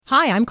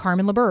Hi, I'm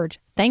Carmen LaBerge.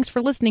 Thanks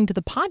for listening to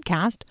the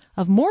podcast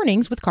of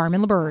Mornings with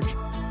Carmen LaBerge.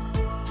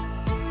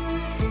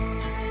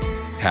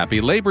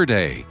 Happy Labor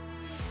Day.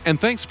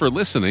 And thanks for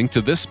listening to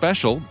this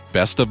special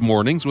Best of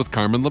Mornings with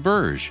Carmen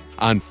LaBerge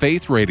on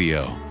Faith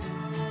Radio.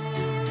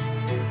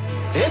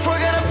 If we're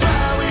gonna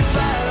fly, we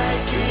fly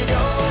like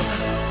eagles,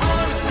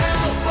 arms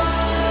out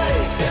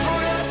wide. If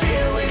we're gonna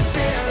fear, we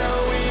fear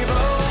no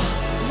evil.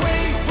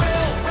 We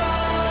will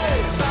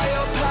rise. By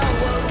your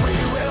power, we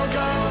will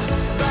go.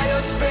 By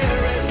your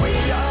spirit, we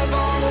are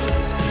bold.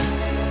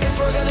 If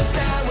we're gonna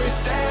stand, we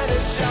stand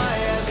as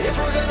giants. If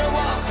we're gonna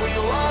walk, we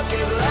walk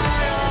as lions.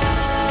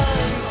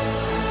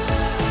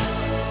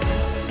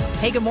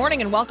 Hey, good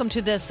morning, and welcome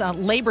to this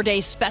Labor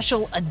Day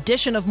special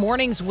edition of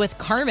Mornings with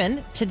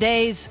Carmen.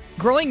 Today's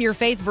Growing Your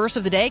Faith verse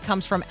of the day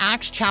comes from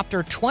Acts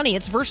chapter 20.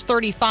 It's verse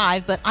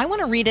 35, but I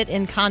want to read it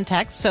in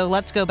context, so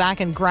let's go back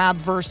and grab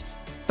verse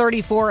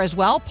 34 as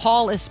well.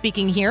 Paul is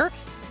speaking here.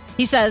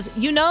 He says,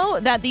 "You know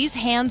that these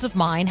hands of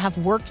mine have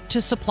worked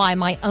to supply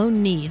my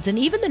own needs and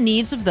even the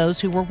needs of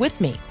those who were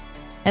with me.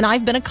 And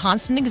I've been a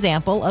constant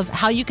example of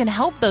how you can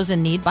help those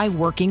in need by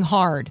working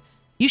hard.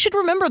 You should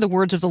remember the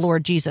words of the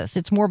Lord Jesus.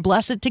 It's more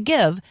blessed to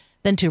give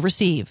than to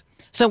receive."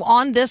 So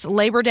on this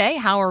Labor Day,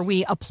 how are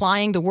we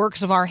applying the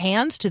works of our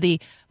hands to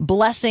the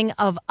blessing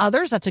of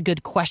others? That's a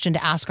good question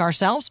to ask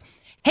ourselves.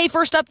 Hey,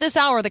 first up this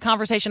hour, the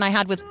conversation I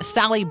had with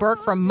Sally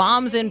Burke from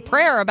Moms in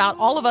Prayer about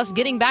all of us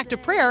getting back to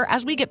prayer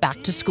as we get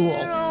back to school.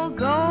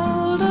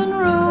 Golden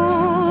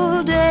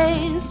rule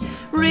days,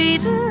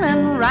 reading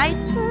and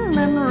writing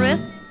and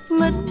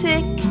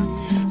arithmetic,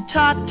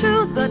 taught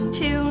to the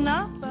tune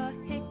of a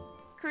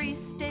hickory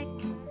stick.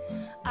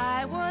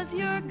 I was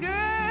your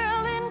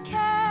girl in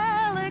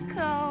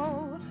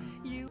calico.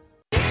 You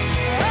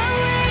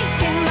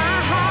awaken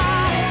my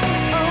heart,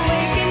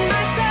 awaken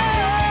my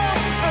soul,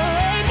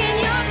 awaken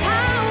your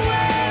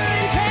power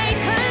and take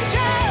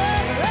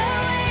control,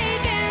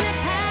 awaken the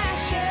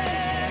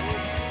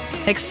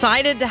passion.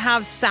 Excited to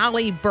have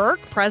Sally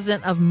Burke,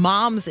 president of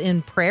Moms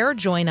in Prayer,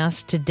 join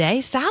us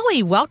today.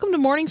 Sally, welcome to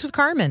Mornings with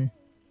Carmen.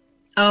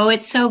 Oh,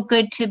 it's so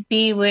good to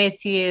be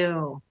with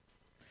you.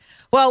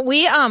 Well,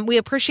 we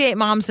appreciate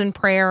Moms in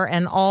Prayer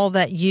and all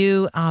that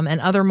you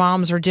and other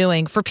moms are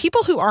doing. For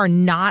people who are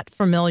not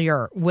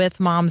familiar with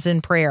Moms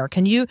in Prayer,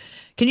 can you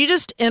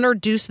just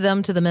introduce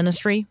them to the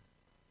ministry?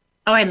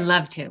 Oh, I'd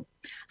love to.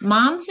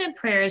 Moms in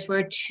Prayer is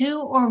where two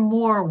or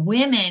more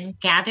women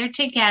gather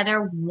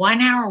together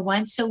 1 hour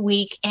once a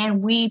week,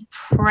 and we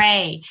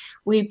pray.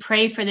 We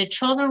pray for the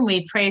children.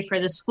 We pray for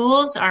the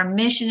schools. Our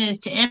mission is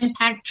to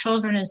impact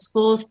children in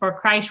schools for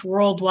Christ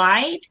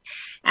worldwide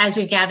as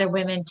we gather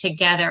women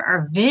together.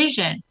 Our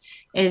vision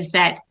is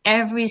that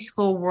every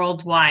school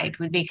worldwide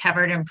would be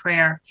covered in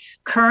prayer.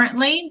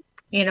 Currently,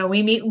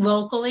 we meet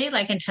locally,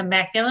 like in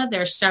Temecula.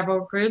 There's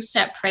several groups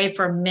that pray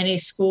for many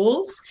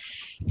schools.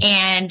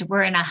 And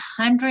we're in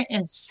over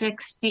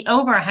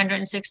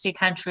 160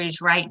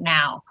 countries right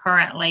now,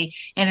 currently,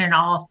 and in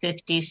all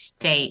 50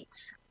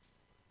 states.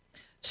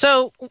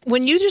 So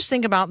when you just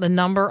think about the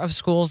number of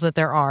schools that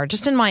there are,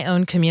 just in my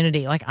own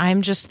community, like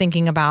I'm just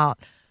thinking about,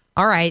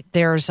 all right,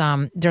 there's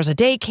a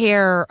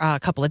daycare, a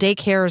couple of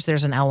daycares,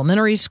 there's an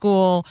elementary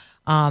school,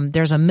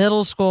 there's a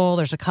middle school,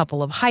 there's a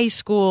couple of high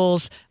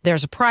schools,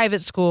 there's a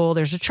private school,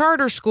 there's a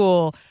charter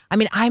school. I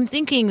mean, I'm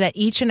thinking that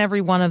each and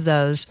every one of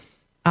those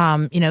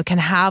can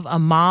have a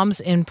Moms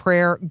in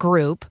Prayer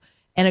group,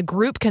 and a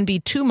group can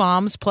be two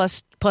moms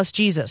plus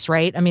Jesus,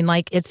 right? I mean,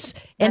 and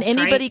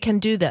anybody can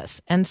do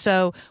this. And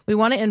so we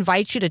want to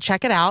invite you to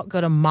check it out. Go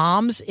to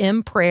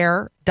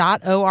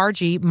momsinprayer.org,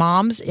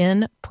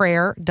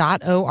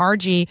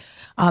 momsinprayer.org.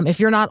 If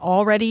you're not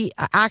already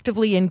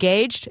actively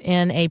engaged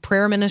in a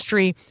prayer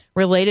ministry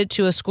related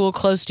to a school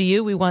close to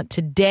you, we want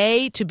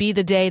today to be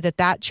the day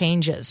that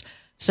changes,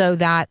 so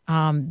that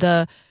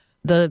the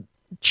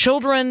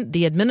children,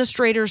 the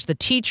administrators, the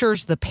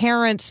teachers, the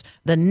parents,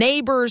 the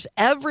neighbors,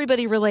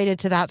 everybody related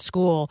to that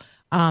school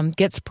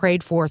gets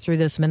prayed for through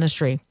this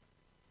ministry.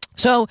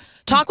 So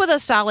talk with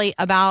us, Sally,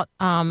 about,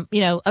 so I'm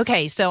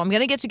going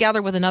to get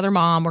together with another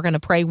mom. We're going to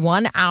pray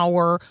 1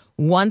 hour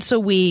once a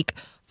week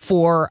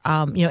for,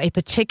 a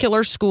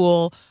particular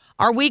school.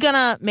 Are we going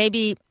to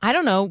maybe,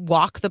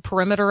 walk the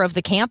perimeter of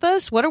the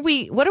campus? What are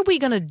we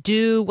going to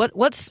do?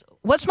 What's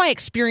my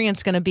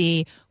experience going to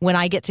be when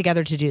I get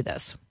together to do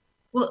this?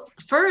 Well,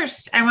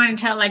 first, I want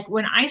to tell,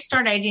 when I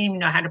started, I didn't even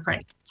know how to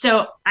pray.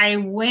 So I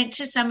went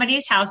to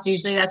somebody's house,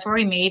 usually that's where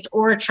we meet,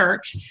 or a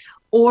church,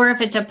 or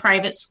if it's a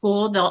private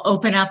school, they'll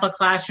open up a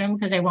classroom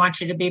because they want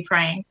you to be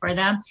praying for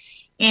them.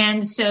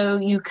 And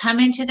so you come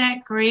into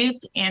that group,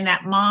 and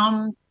that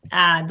mom,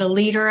 the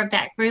leader of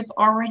that group,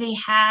 already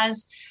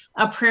has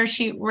a prayer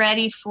sheet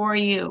ready for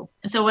you.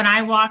 So when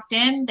I walked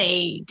in,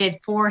 they did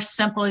 4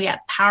 simple yet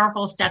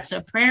powerful steps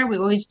of prayer. We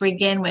always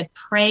begin with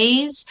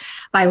praise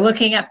by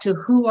looking up to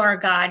who our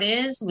God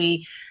is.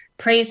 We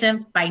praise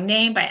him by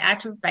name, by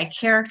attribute, by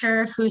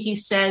character, who he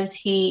says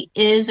he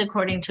is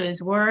according to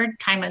his word.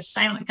 Time of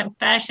silent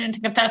confession, to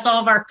confess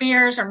all of our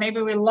fears, or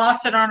maybe we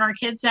lost it on our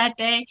kids that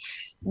day.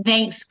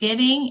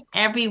 Thanksgiving.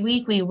 Every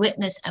week we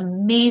witness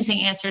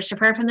amazing answers to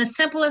prayer, from the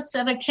simplest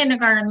of a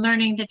kindergarten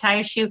learning to tie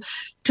a shoe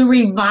to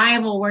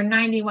revival, where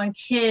 91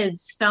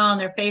 kids fell on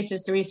their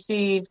faces to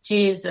receive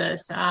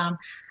Jesus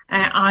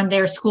on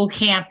their school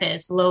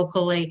campus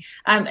locally.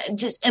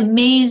 Just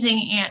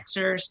amazing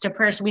answers to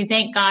prayer. So we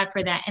thank God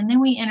for that. And then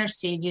we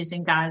intercede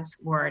using God's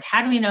word.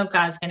 How do we know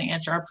God's going to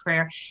answer our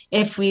prayer?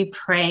 If we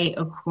pray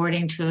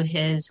according to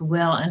his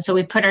will. And so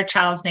we put our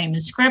child's name in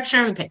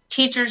scripture. We put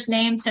teachers'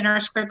 names in our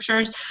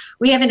scriptures.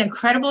 We have an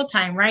incredible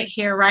time right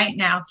here, right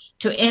now,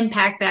 to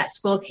impact that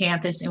school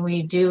campus. And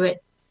we do it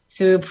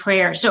through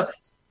prayer. So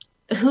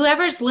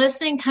whoever's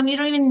listening, you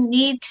don't even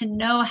need to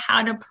know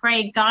how to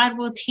pray. God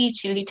will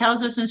teach you. He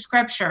tells us in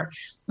scripture,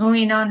 when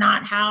we know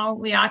not how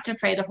we ought to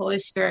pray, the Holy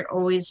Spirit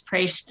always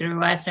prays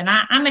through us. And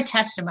I'm a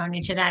testimony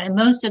to that. And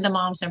most of the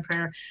moms in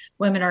prayer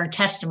women are a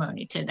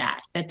testimony to that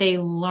they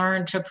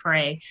learned to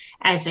pray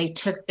as they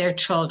took their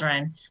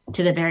children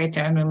to the very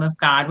throne room of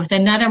God with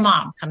another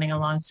mom coming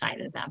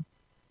alongside of them.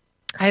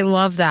 I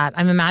love that.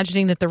 I'm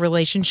imagining that the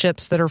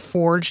relationships that are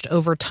forged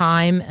over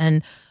time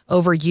and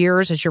over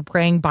years as you're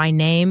praying by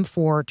name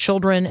for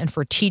children and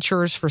for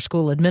teachers, for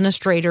school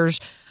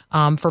administrators,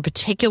 for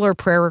particular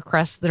prayer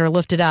requests that are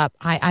lifted up,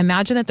 I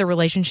imagine that the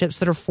relationships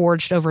that are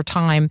forged over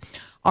time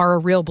are a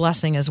real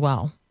blessing as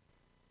well.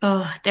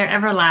 Oh, they're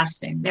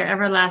everlasting. They're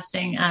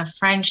everlasting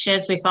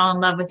friendships. We fall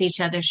in love with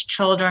each other's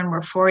children.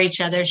 We're for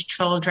each other's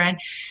children.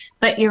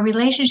 But your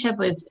relationship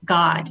with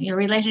God, your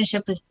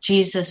relationship with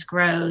Jesus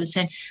grows.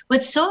 And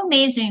what's so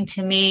amazing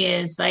to me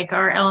is, like,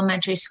 our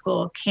elementary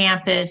school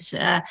campus,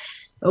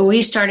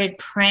 we started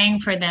praying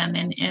for them,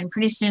 and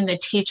pretty soon the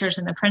teachers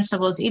and the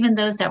principals, even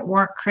those that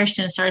weren't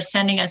Christians, started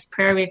sending us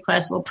prayer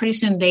requests. Well, pretty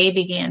soon they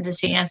began to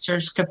see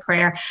answers to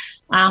prayer.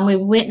 We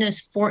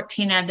witnessed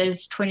 14 out of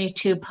those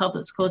 22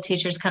 public school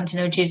teachers come to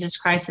know Jesus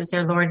Christ as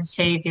their Lord and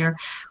Savior.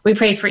 We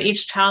prayed for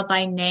each child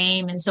by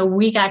name, and so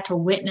we got to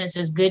witness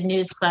as Good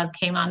News Club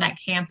came on that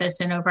campus,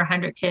 and over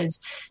 100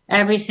 kids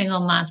every single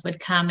month would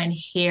come and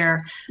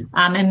hear.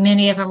 And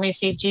many of them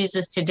received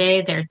Jesus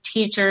today. They're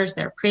teachers,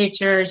 they're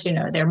preachers,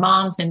 they're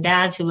moms and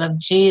dads who love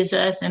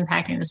Jesus,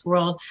 impacting this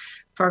world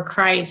for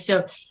Christ.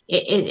 So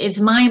it's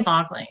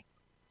mind-boggling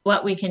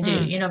what we can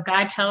do.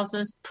 God tells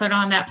us, put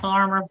on that full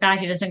armor of God.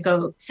 He doesn't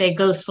go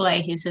slay.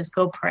 He says,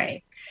 go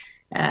pray.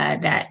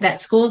 That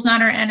school's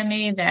not our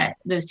enemy, that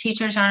those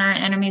teachers aren't our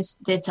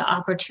enemies. It's an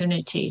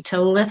opportunity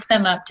to lift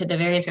them up to the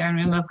very throne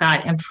room of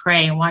God and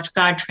pray and watch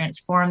God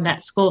transform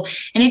that school.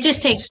 And it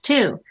just takes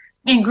two.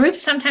 And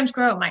groups sometimes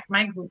grow.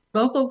 My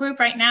local group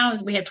right now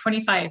we have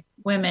 25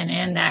 women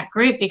in that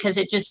group, because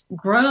it just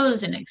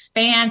grows and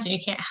expands, and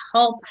you can't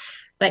help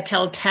but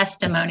tell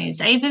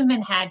testimonies. I even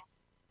had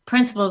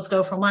principals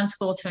go from one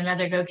school to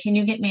another, go, can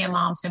you get me a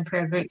moms in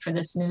prayer group for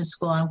this new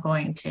school I'm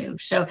going to?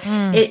 So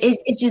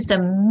it's just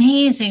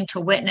amazing to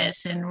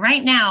witness. And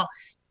right now,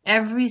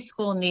 every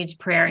school needs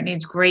prayer. It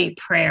needs great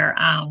prayer.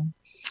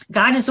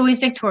 God is always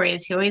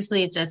victorious. He always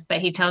leads us, but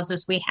he tells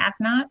us we have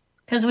not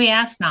because we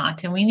ask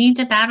not. And we need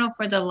to battle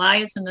for the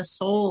lives and the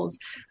souls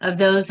of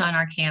those on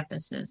our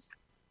campuses.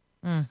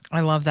 I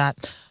love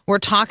that. We're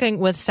talking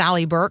with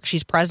Sally Burke.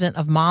 She's president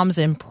of Moms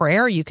in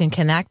Prayer. You can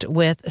connect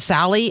with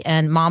Sally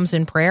and Moms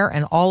in Prayer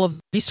and all of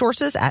the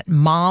resources at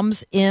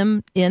Moms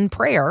in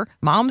Prayer,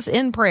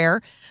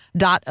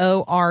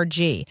 momsinprayer.org.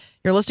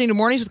 You're listening to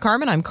Mornings with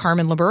Carmen. I'm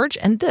Carmen LaBerge,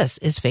 and this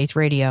is Faith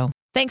Radio.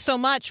 Thanks so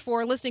much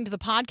for listening to the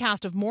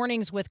podcast of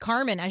Mornings with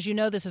Carmen. As you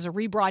know, this is a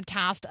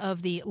rebroadcast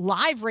of the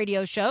live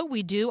radio show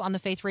we do on the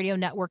Faith Radio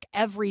Network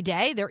every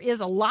day. There is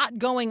a lot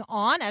going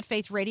on at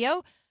Faith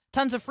Radio.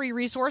 Tons of free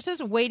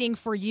resources waiting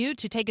for you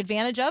to take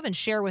advantage of and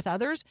share with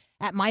others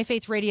at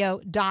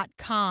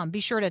myfaithradio.com. Be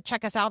sure to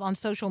check us out on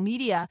social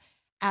media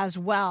as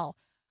well.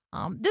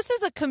 This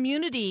is a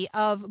community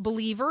of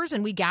believers,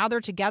 and we gather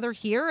together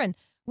here, and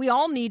we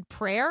all need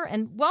prayer.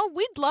 And, well,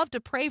 we'd love to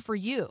pray for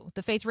you.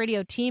 The Faith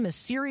Radio team is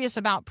serious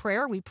about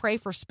prayer. We pray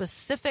for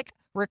specific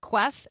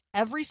requests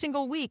every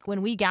single week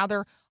when we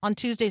gather on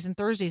Tuesdays and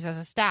Thursdays as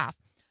a staff.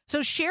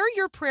 So share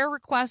your prayer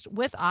request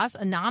with us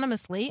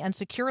anonymously and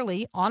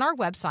securely on our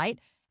website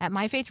at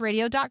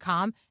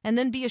myfaithradio.com, and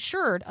then be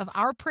assured of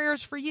our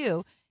prayers for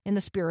you in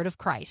the Spirit of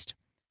Christ.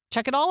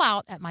 Check it all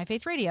out at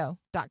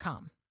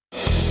myfaithradio.com.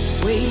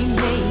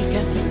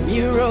 Waymaker,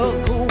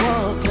 miracle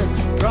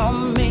worker,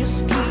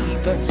 promise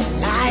keeper,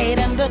 light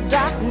in the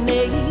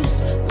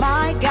darkness,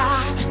 my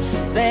God,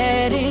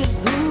 that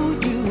is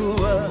who you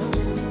are.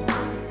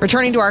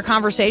 Returning to our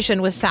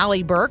conversation with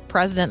Sally Burke,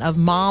 president of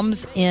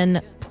Moms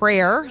in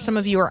Prayer. Some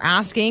of you are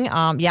asking, the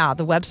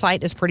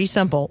website is pretty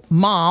simple.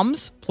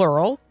 Moms,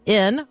 plural,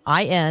 in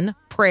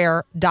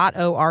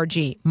prayer.org.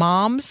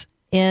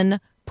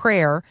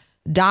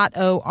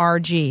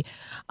 momsinprayer.org.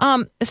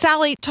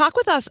 Sally, talk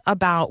with us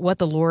about what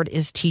the Lord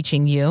is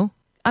teaching you.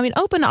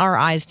 Open our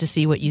eyes to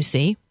see what you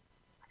see.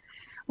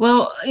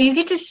 Well, you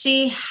get to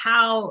see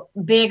how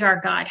big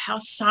our God, how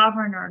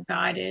sovereign our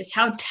God is,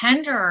 how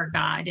tender our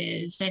God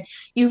is. And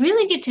you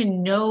really get to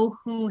know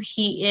who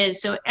he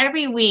is. So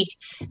every week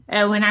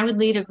when I would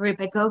lead a group,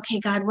 I'd go, okay,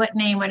 God, what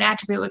name, what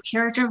attribute, what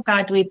character of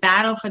God do we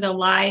battle for the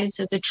lives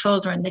of the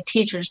children, the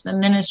teachers, the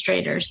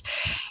administrators?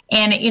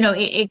 And,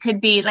 it could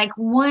be like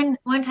one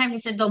time he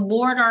said, the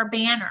Lord our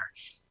banner.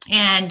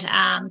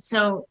 And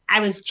so I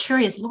was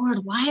curious, Lord,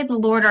 why the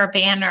Lord our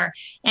banner?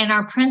 And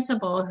our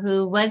principal,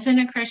 who wasn't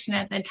a Christian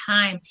at the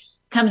time,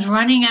 comes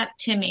running up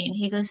to me and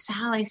he goes,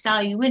 Sally,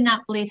 you would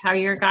not believe how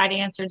your God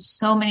answered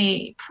so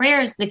many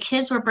prayers. The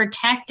kids were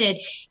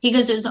protected. He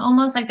goes, it was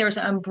almost like there was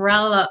an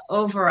umbrella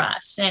over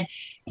us.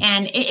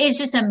 And it's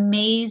just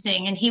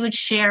amazing. And he would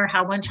share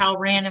how one child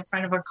ran in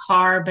front of a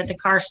car, but the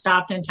car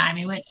stopped in time.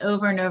 He went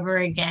over and over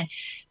again.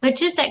 But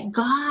just that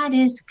God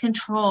is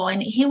control.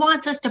 And he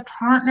wants us to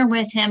partner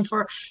with him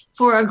for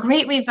a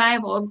great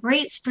revival, a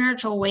great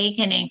spiritual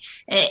awakening.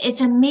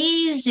 It's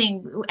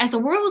amazing. As the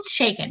world's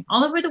shaken,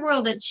 all over the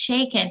world it's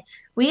shaken,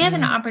 we have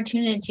an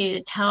opportunity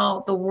to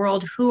tell the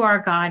world who our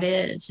God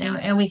is.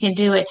 And we can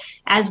do it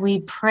as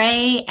we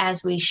pray,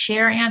 as we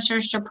share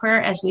answers to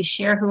prayer, as we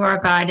share who our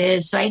God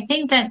is. So I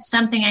think that's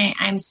something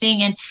I'm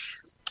seeing.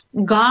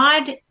 And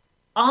God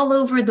all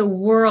over the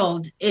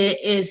world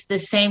is the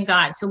same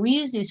God. So we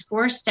use these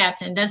 4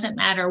 steps, and it doesn't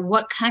matter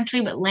what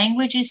country, what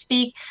language you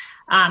speak.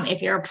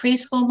 If you're a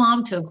preschool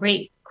mom to a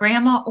great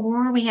grandma,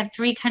 or we have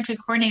 3 country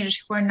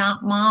coordinators who are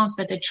not moms,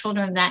 but the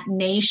children of that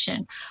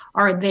nation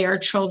are their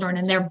children,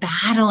 and they're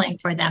battling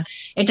for them.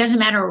 It doesn't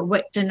matter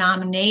what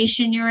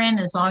denomination you're in,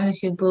 as long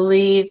as you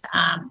believe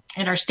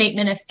in our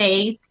statement of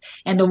faith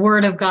and the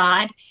word of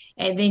God,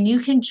 and then you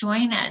can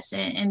join us.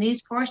 And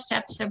these 4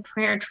 steps of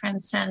prayer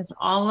transcends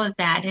all of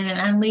that, and it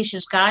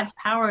unleashes God's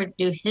power to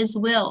do his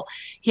will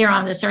here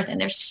on this earth. And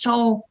there's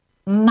so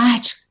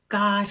much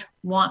God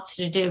wants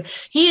to do.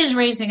 He is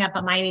raising up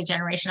a mighty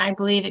generation. I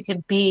believe it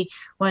could be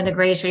one of the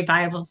greatest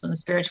revivals and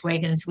spiritual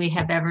awakenings we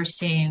have ever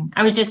seen.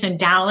 I was just in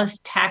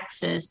Dallas,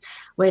 Texas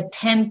with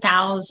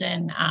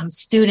 10,000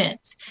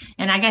 students,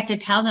 and I got to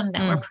tell them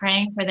that we're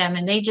praying for them,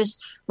 and they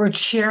just were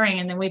cheering.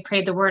 And then we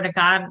prayed the word of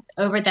God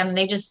over them, and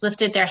they just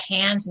lifted their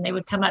hands, and they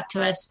would come up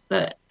to us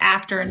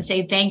after and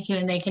say thank you,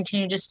 and they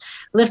continue just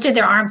lifted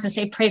their arms and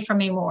say, pray for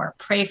me more,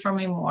 pray for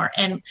me more.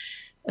 And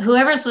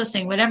whoever's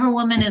listening, whatever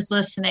woman is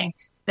listening,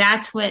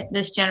 that's what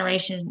this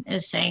generation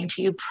is saying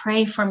to you.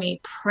 Pray for me,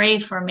 pray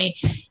for me.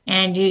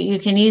 And you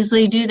can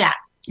easily do that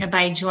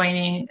by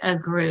joining a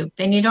group.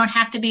 And you don't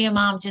have to be a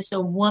mom, just a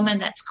woman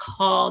that's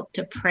called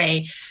to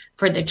pray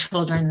for the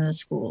children in the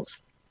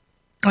schools.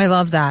 I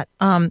love that.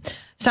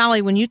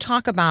 Sally, when you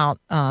talk about,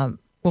 well,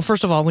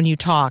 first of all, when you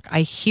talk,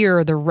 I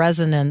hear the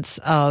resonance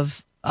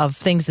of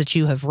things that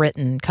you have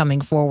written coming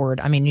forward.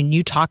 I mean, when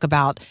you talk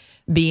about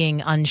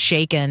being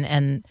unshaken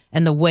and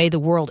the way the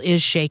world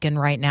is shaken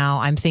right now,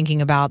 I'm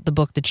thinking about the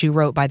book that you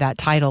wrote by that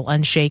title,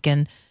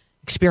 Unshaken,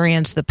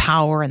 Experience the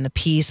Power and the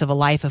Peace of a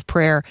Life of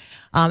Prayer.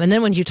 And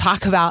then when you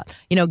talk about,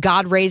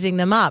 God raising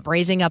them up,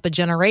 raising up a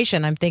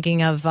generation, I'm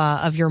thinking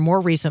of your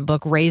more recent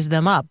book, Raise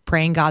Them Up,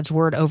 praying God's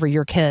word over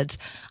your kids.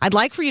 I'd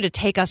like for you to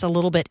take us a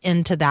little bit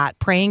into that,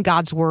 praying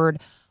God's word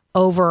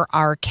over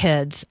our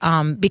kids,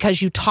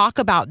 because you talk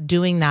about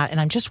doing that. And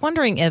I'm just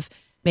wondering if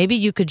maybe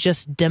you could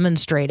just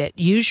demonstrate it.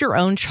 Use your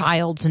own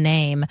child's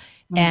name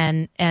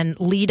and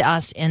lead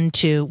us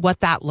into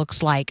what that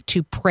looks like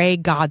to pray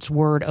God's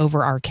word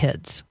over our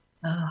kids.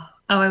 Oh,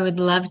 I would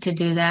love to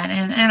do that.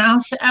 And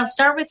I'll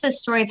start with the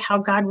story of how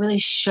God really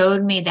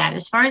showed me that.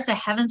 As far as the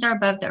heavens are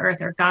above the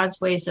earth, are God's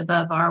ways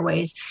above our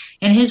ways.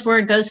 And his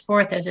word goes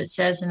forth, as it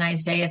says in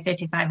Isaiah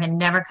 55, and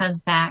never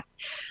comes back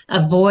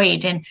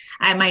void. And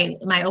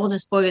my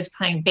oldest boy was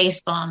playing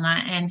baseball,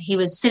 and he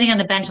was sitting on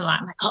the bench a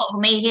lot. I'm like, oh,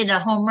 may he hit a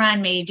home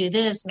run, may he do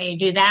this, may he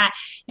do that,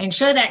 and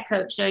show that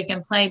coach so he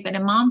can play. But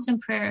in Moms in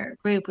Prayer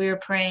group, we were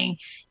praying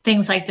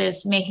things like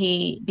this: may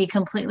he be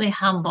completely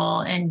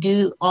humble and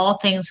do all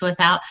things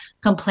without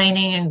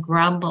complaining and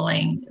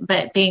grumbling,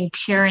 but being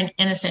pure and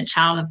innocent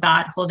child of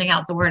God, holding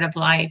out the word of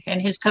life. And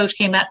his coach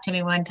came up to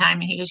me one time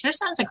and he goes, your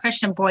son's a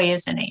Christian boy,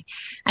 isn't he?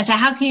 I said,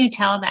 how can you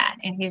tell that?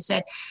 And he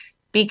said,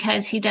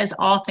 because he does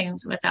all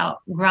things without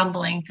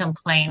grumbling,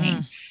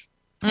 complaining.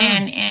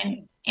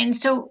 And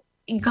so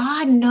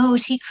God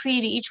knows he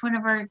created each one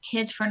of our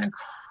kids for an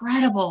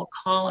incredible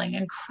calling,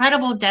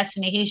 incredible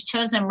destiny. He's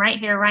chosen them right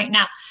here, right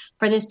now,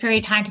 for this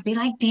period of time to be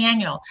like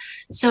Daniel.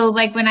 So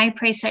like when I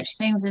pray such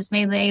things as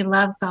may they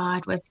love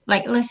God with,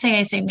 like, let's say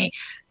I say, may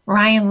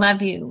Ryan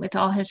love you with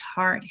all his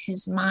heart,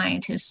 his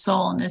mind, his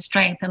soul, and his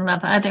strength, and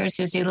love others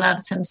as he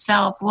loves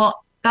himself.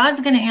 Well, God's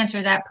going to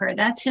answer that prayer.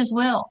 That's his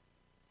will.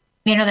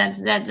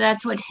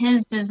 That's what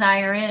his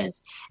desire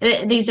is.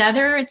 These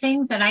other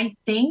things that I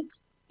think,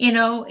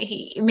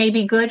 he may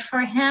be good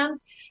for him.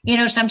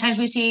 Sometimes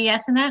we see a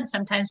yes in that,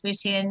 sometimes we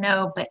see a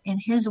no, but in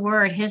his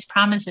word, his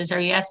promises are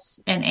yes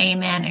and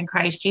amen in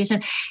Christ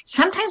Jesus.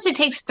 Sometimes it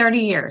takes 30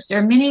 years. There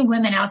are many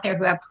women out there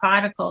who have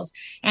prodigals.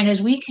 And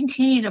as we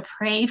continue to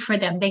pray for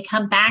them, they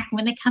come back.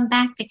 When they come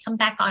back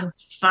on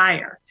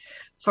fire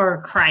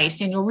for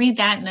Christ. And you'll read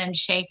that in the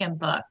Unshaken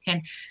book.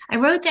 And I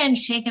wrote the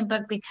Unshaken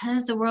book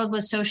because the world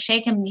was so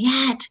shaken,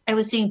 yet I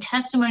was seeing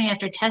testimony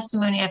after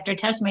testimony after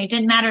testimony. It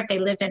didn't matter if they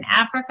lived in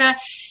Africa,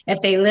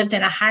 if they lived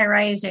in a high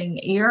rise in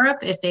Europe,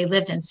 if they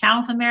lived in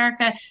South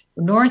America,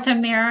 North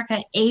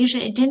America, Asia.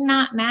 It did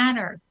not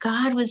matter.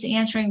 God was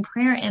answering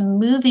prayer and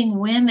moving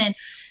women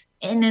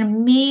in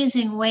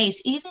amazing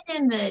ways. Even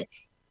in the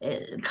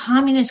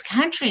communist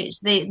countries,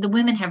 the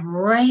women have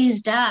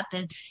raised up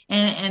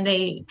and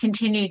they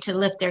continue to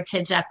lift their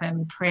kids up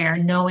in prayer,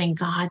 knowing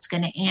God's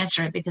going to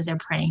answer it because they're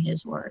praying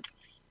his word.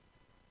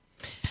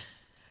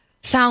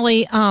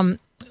 Sally,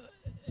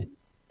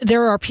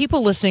 there are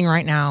people listening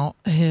right now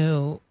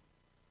who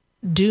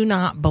do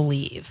not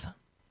believe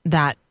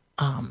that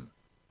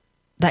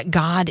that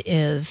God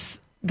is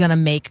going to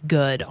make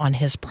good on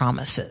his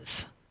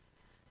promises.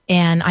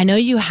 And I know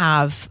you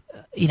have,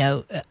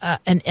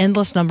 an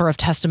endless number of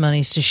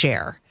testimonies to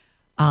share,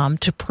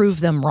 to prove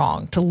them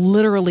wrong, to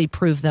literally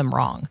prove them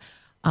wrong.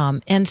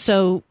 And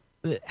so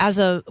as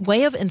a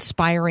way of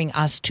inspiring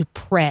us to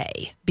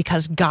pray,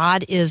 because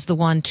God is the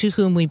one to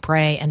whom we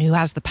pray and who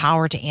has the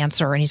power to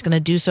answer, and he's going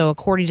to do so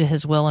according to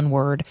his will and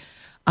word.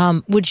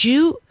 Would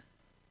you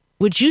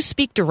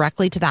speak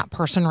directly to that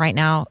person right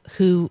now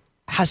who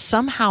has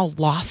somehow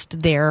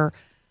lost their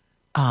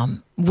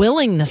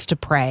willingness to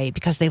pray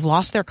because they've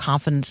lost their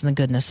confidence in the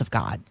goodness of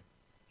God?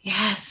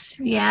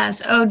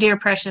 Yes. Oh, dear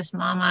precious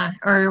mama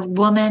or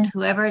woman,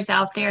 whoever's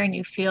out there, and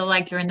you feel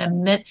like you're in the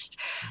midst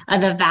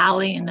of the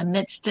valley, in the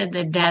midst of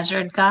the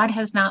desert. God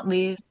has not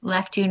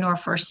left you nor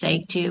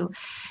forsaked you.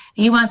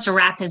 He wants to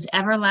wrap his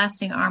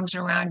everlasting arms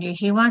around you.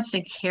 He wants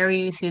to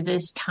carry you through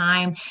this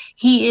time.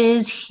 He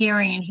is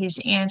hearing and he's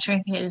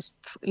answering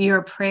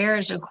your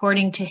prayers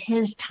according to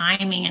his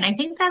timing. And I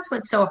think that's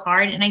what's so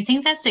hard. And I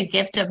think that's the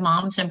gift of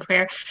Moms in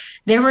Prayer.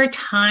 There were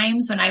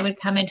times when I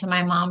would come into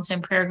my Moms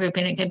in Prayer group,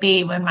 and it could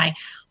be when my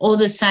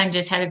oldest son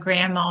just had a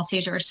grand mal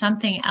seizure or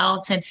something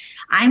else. And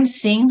I'm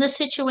seeing the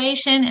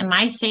situation and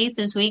my faith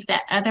is weak.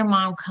 That other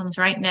mom comes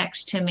right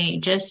next to me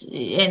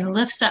and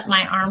lifts up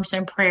my arms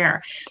in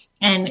prayer.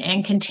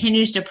 And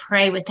continues to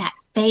pray with that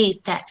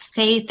faith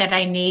that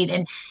I need,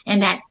 and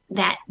that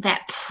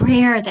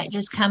prayer that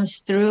just comes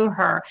through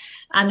her,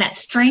 that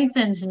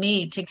strengthens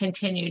me to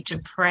continue to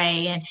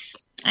pray. And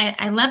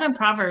I love in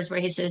Proverbs where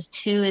he says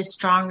 2 is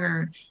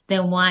stronger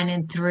than 1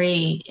 and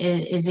 3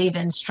 is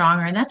even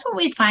stronger. And that's what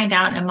we find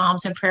out in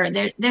Moms in Prayer.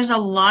 There's a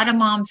lot of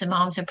moms and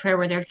Moms in Prayer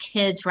where their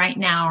kids right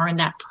now are in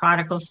that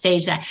prodigal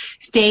stage, that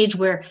stage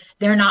where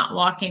they're not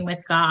walking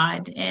with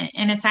God.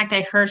 And in fact,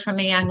 I heard from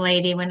a young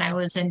lady when I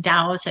was in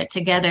Dallas at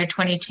Together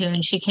 22,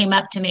 and she came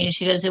up to me and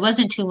she goes, it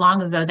wasn't too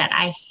long ago that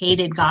I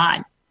hated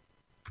God.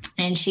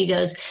 And she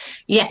goes,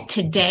 yet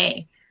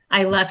today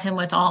I love him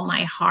with all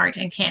my heart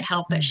and can't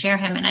help but share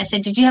him. And I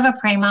said, did you have a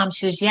praying mom?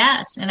 She goes,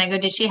 yes. And I go,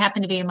 did she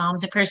happen to be a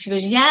Moms in Prayer? She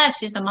goes, yes,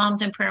 she's a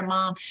Moms in Prayer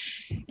mom.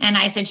 And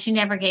I said, she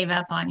never gave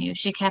up on you.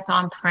 She kept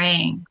on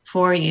praying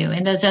for you.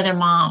 And those other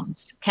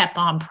moms kept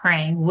on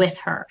praying with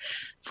her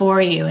for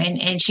you.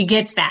 And she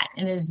gets that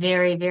and is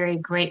very, very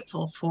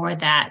grateful for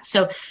that.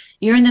 So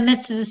you're in the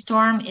midst of the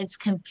storm. It's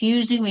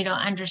confusing. We don't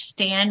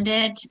understand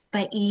it,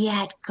 but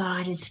yet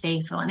God is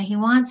faithful and he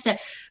wants to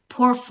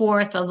pour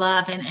forth the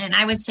love. And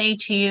I would say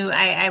to you,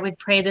 I would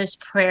pray this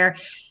prayer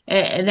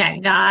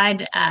that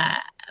God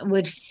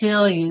would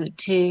fill you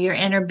to your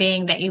inner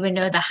being, that you would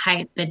know the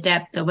height, the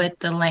depth, the width,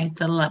 the length,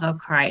 the love of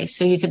Christ.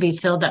 So you could be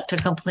filled up to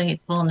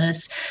complete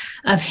fullness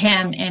of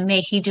him. And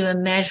may he do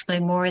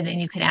immeasurably more than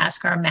you could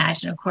ask or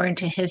imagine according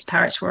to his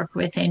power's work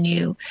within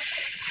you.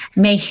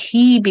 May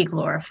he be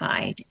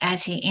glorified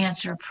as he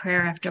answers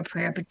prayer after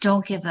prayer. But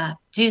don't give up.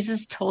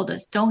 Jesus told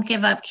us, don't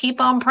give up.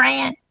 Keep on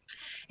praying.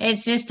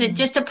 It's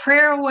just a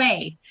prayer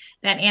away,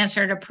 that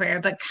answer to prayer.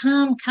 But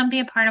come be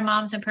a part of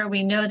Moms in Prayer.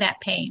 We know that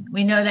pain.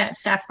 We know that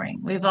suffering.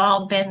 We've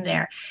all been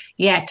there.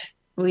 Yet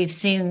we've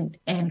seen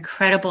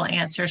incredible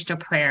answers to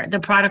prayer. The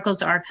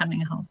prodigals are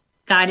coming home.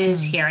 God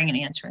is hearing and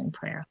answering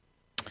prayer.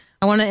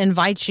 I want to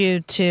invite you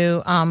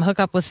to hook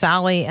up with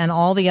Sally and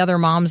all the other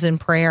Moms in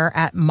Prayer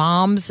at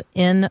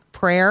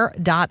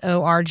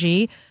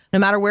momsinprayer.org. No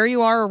matter where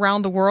you are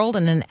around the world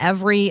and in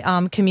every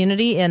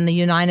community in the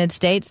United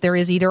States, there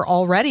is either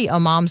already a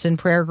Moms in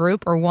Prayer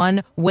group or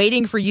one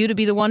waiting for you to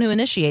be the one who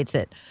initiates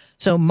it.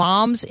 So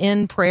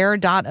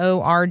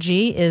momsinprayer.org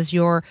is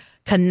your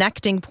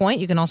connecting point.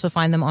 You can also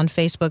find them on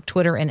Facebook,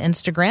 Twitter, and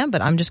Instagram,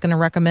 but I'm just going to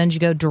recommend you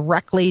go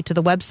directly to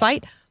the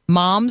website,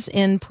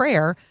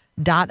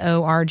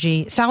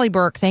 momsinprayer.org. Sally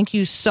Burke, thank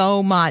you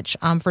so much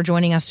for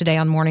joining us today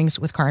on Mornings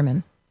with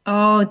Carmen.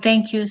 Oh,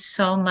 thank you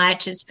so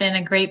much. It's been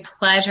a great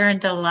pleasure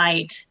and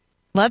delight.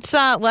 Let's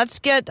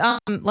get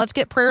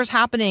prayers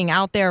happening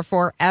out there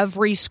for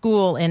every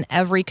school in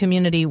every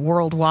community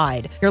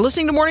worldwide. You're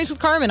listening to Mornings with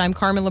Carmen. I'm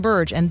Carmen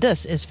LaBerge, and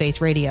this is Faith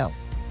Radio.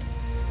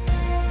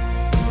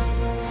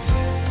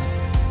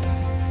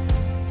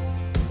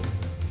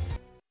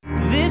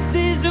 This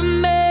is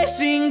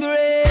amazing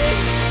grace.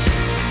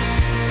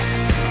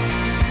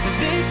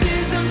 This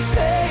is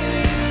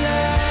unfailing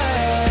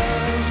love.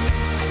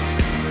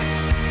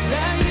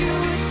 That you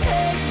would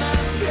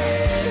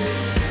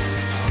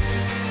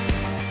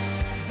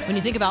When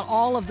you think about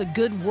all of the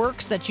good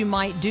works that you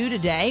might do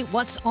today,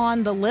 what's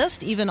on the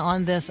list, even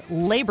on this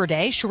Labor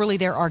Day? Surely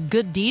there are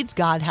good deeds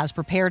God has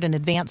prepared in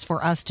advance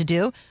for us to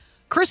do.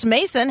 Chris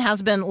Mason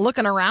has been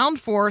looking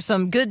around for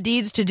some good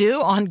deeds to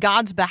do on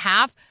God's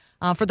behalf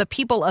for the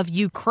people of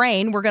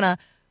Ukraine. We're going to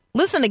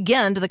listen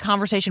again to the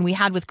conversation we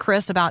had with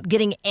Chris about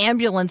getting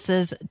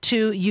ambulances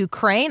to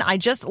Ukraine. I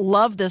just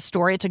love this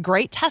story. It's a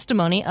great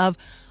testimony of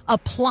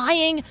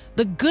applying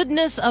the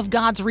goodness of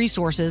God's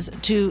resources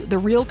to the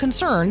real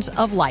concerns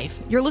of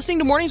life. You're listening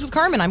to Mornings with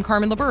Carmen. I'm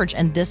Carmen LaBerge,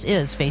 and this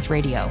is Faith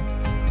Radio.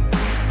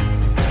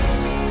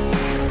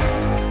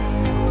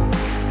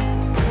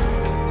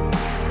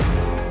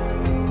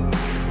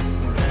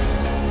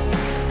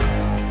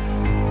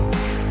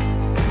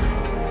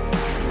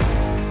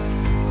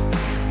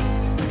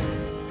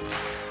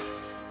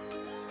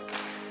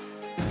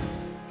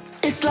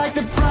 It's like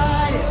the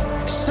brightest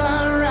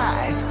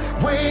sunrise,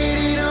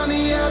 waiting on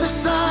the other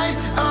side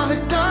of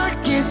the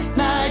darkest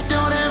night.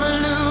 Don't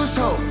ever lose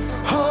hope.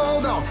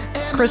 Hold on.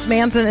 Chris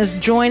Manson is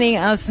joining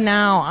us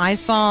now. I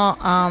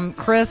saw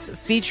Chris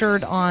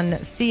featured on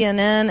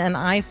CNN, and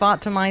I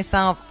thought to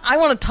myself, I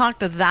want to talk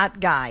to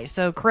that guy.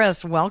 So,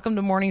 Chris, welcome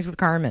to Mornings with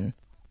Carmen.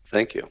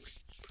 Thank you.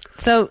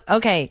 So,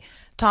 okay,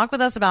 talk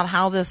with us about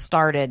how this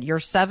started. Your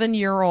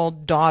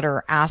 7-year-old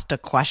daughter asked a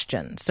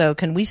question. So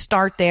can we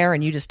start there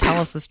and you just tell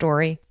us the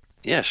story?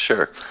 Yeah,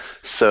 sure.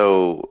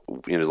 So,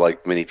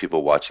 like many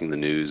people watching the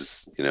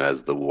news,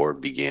 as the war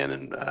began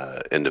in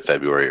end of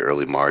February,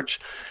 early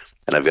March,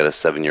 and I've got a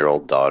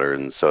 7-year-old daughter,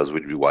 and so as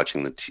we'd be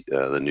watching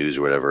the news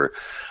or whatever,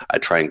 I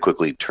try and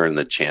quickly turn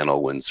the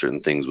channel when certain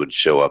things would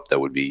show up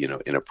that would be,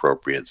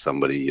 inappropriate.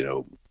 Somebody,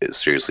 is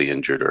seriously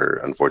injured or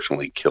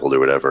unfortunately killed or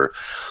whatever.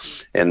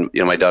 And,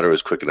 my daughter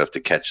was quick enough to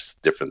catch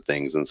different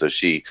things, and so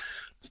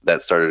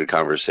that started a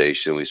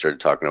conversation. We started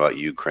talking about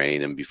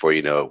Ukraine, and before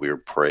you know it, we were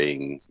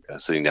praying,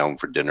 sitting down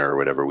for dinner or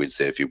whatever. We'd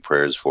say a few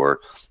prayers for,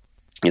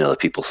 the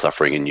people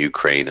suffering in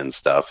Ukraine and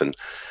stuff, and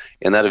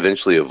that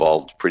eventually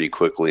evolved pretty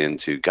quickly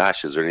into,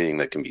 gosh, is there anything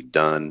that can be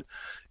done?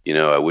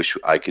 I wish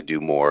I could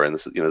do more. And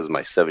this is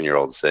my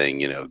 7-year-old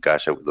saying,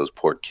 gosh, those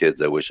poor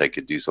kids, I wish I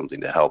could do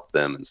something to help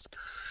them. And,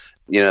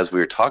 as we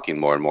were talking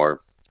more and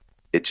more,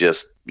 it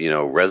just,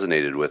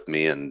 resonated with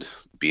me, and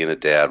being a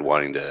dad,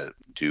 wanting to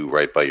do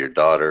right by your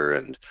daughter.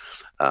 And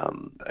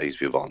I used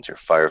to be a volunteer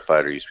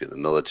firefighter, I used to be in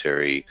the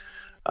military.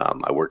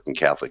 I worked in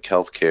Catholic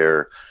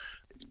healthcare.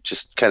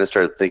 Just kind of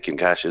started thinking,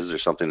 gosh, is there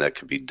something that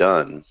could be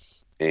done?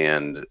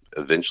 And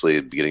eventually,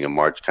 at the beginning of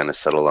March, kind of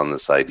settled on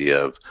this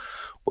idea of,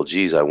 well,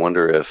 geez, I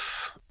wonder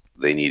if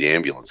they need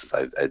ambulances.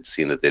 I'd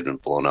seen that they'd been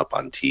blown up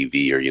on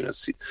TV, or,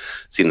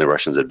 seen the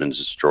Russians had been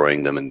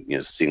destroying them,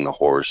 and, seeing the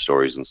horror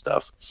stories and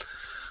stuff.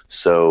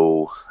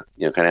 So,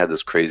 kind of had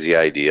this crazy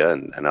idea,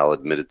 and I'll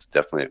admit it's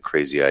definitely a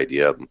crazy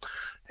idea.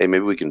 Hey,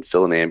 maybe we can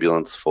fill an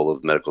ambulance full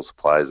of medical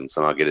supplies and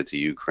somehow get it to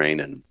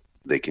Ukraine and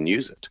they can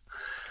use it.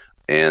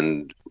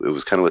 And it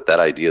was kind of with that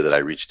idea that I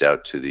reached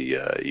out to the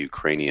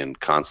Ukrainian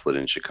consulate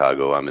in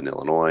Chicago. I'm in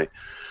Illinois,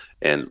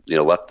 and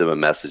left them a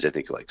message, I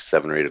think like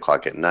 7 or 8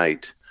 o'clock at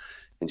night,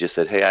 and just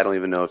said, hey, I don't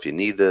even know if you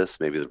need this.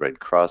 Maybe the Red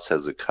Cross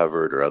has it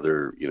covered, or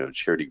other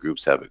charity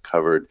groups have it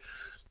covered.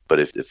 But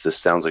if this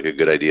sounds like a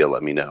good idea,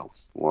 let me know.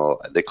 Well,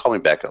 they called me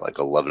back at like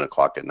 11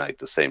 o'clock at night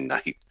the same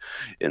night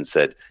and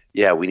said,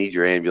 yeah, we need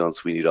your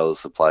ambulance. We need all the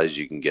supplies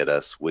you can get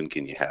us. When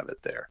can you have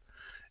it there?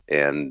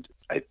 And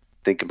I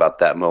think about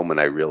that moment,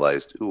 I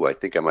realized, I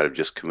think I might have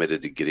just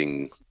committed to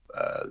getting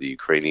the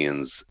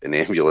Ukrainians an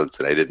ambulance,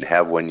 and I didn't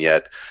have one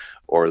yet,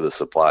 or the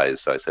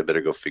supplies. So I said, I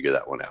better go figure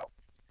that one out.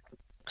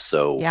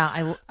 So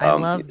yeah, I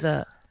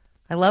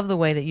love the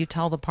way that you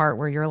tell the part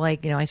where you're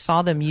like, I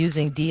saw them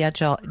using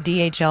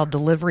DHL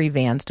delivery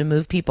vans to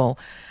move people,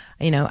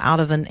 out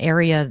of an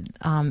area,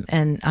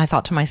 and I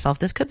thought to myself,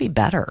 this could be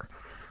better,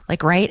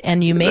 right?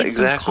 And you made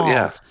some calls.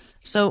 Yeah.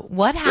 So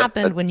what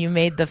happened when you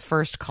made the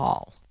first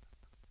call?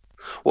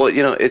 Well,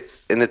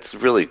 it's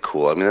really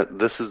cool. I mean,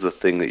 this is the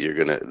thing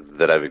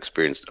that I've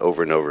experienced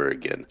over and over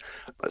again.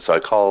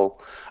 So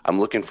I'm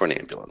looking for an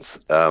ambulance.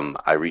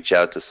 I reach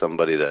out to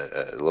somebody,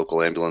 a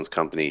local ambulance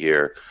company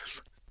here,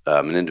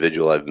 an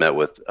individual I've met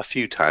with a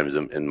few times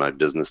in my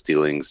business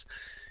dealings.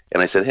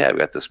 And I said, hey, I've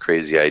got this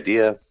crazy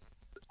idea.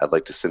 I'd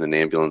like to send an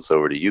ambulance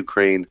over to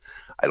Ukraine.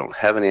 I don't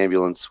have an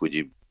ambulance.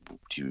 Do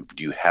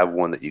you have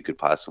one that you could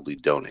possibly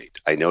donate?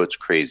 I know it's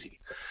crazy.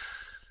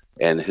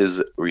 And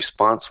his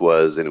response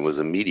was, and it was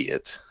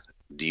immediate,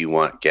 do you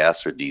want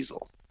gas or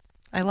diesel?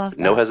 I love that.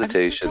 No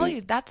hesitation. I just tell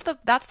you, that's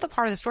the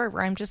part of the story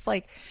where I'm just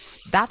like,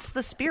 that's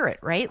the spirit,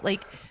 right?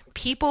 Like,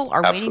 people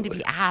are Absolutely. waiting to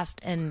be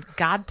asked, and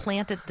God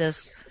planted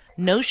this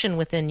notion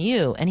within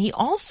you. And he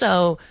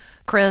also,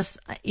 Chris,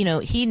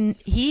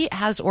 he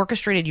has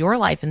orchestrated your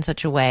life in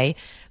such a way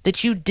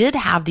that you did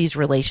have these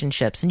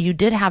relationships, and you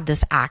did have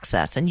this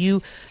access, and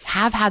you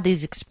have had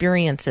these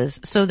experiences,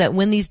 so that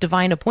when these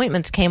divine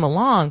appointments came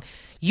along,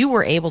 you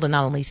were able to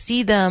not only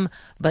see them,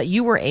 but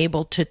you were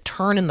able to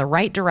turn in the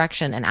right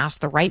direction and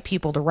ask the right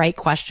people the right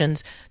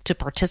questions to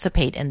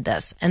participate in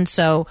this. And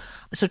so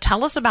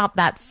tell us about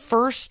that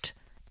first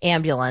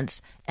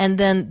ambulance And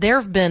then there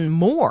have been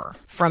more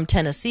from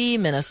Tennessee,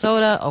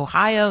 Minnesota,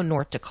 Ohio,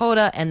 North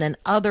Dakota, and then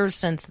others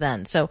since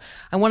then. So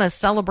I want to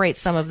celebrate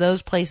some of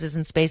those places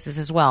and spaces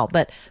as well.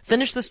 But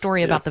finish the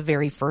story about the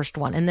very first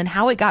one and then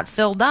how it got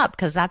filled up,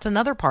 because that's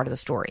another part of the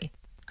story.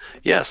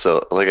 Yeah,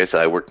 so like I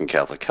said, I work in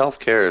Catholic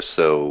healthcare.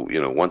 So,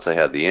 once I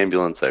had the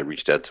ambulance, I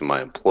reached out to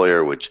my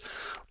employer, which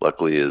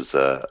luckily is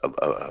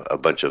a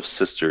bunch of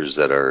sisters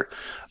that are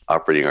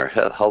operating our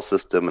health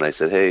system. And I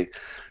said, hey,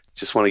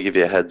 just want to give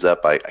you a heads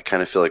up. I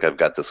kind of feel like I've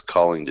got this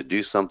calling to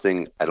do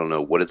something. I don't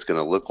know what it's going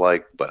to look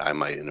like, but I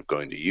might end up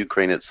going to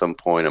Ukraine at some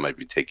point. I might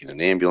be taking an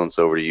ambulance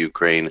over to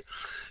Ukraine,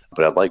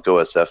 but I'd like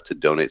OSF to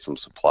donate some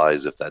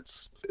supplies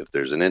if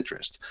there's an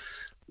interest.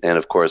 And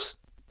of course,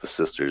 the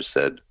sisters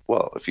said,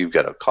 well, if you've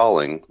got a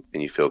calling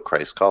and you feel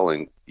Christ's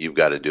calling, you've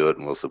got to do it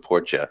and we'll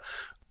support you.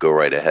 Go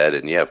right ahead.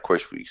 And yeah, of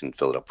course, we can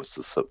fill it up with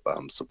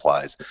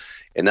supplies.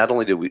 And not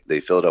only did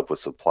they fill it up with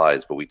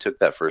supplies, but we took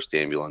that first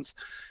ambulance,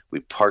 we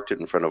parked it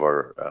in front of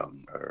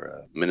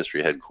our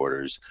ministry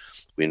headquarters.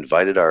 We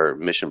invited our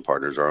mission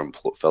partners, our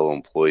fellow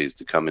employees,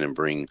 to come in and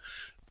bring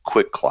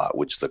Quick Clot,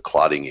 which is a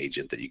clotting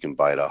agent that you can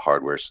buy at a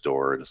hardware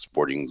store, at a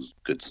sporting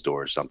goods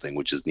store or something,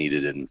 which is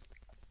needed in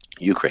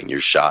Ukraine.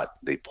 You're shot.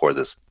 They pour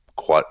this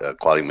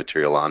clotting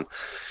material on,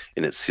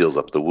 and it seals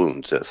up the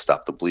wound to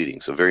stop the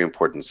bleeding. So very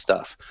important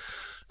stuff.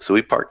 So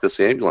we parked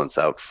this ambulance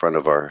out front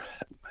of our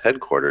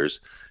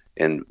headquarters,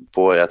 and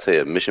boy, I'll tell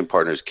you, mission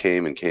partners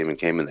came, and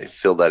they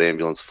filled that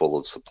ambulance full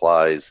of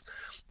supplies,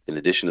 in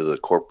addition to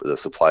the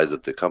supplies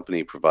that the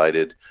company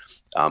provided.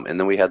 And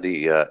then we had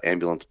the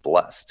ambulance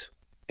blessed.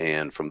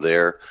 And from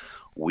there,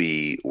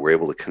 we were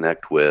able to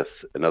connect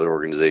with another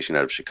organization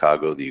out of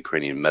Chicago, the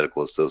Ukrainian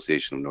Medical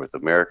Association of North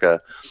America.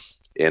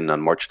 And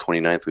on March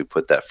 29th, we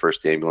put that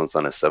first ambulance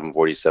on a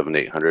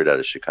 747-800 out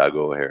of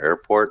Chicago O'Hare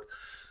Airport.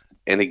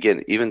 And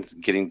again, even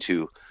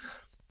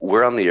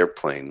we're on the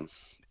airplane.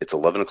 It's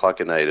 11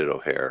 o'clock at night at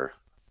O'Hare.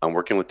 I'm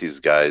working with these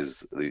guys,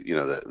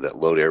 that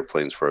load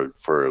airplanes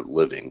for a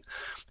living.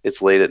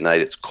 It's late at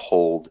night. It's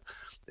cold,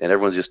 and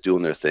everyone's just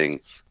doing their thing.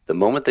 The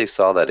moment they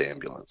saw that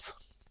ambulance,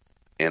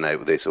 and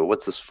they said, well,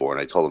 what's this for? And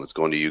I told them it's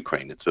going to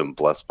Ukraine. It's been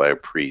blessed by a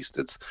priest.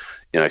 It's,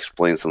 I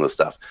explained some of the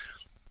stuff.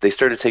 They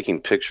started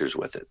taking pictures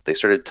with it. They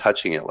started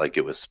touching it like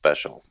it was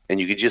special. And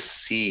you could just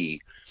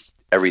see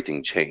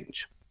everything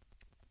change.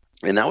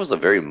 And that was a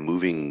very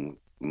moving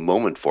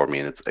moment for me.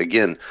 And it's,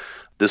 again,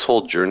 this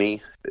whole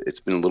journey, it's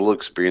been little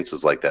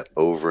experiences like that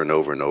over and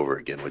over and over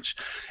again, which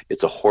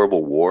it's a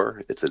horrible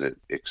war. It's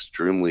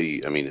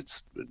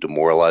it's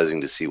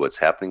demoralizing to see what's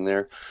happening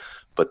there.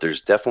 But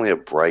there's definitely a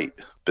bright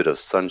bit of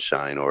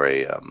sunshine, or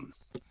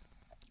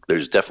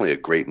there's definitely a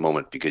great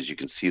moment, because you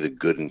can see the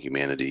good in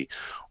humanity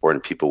or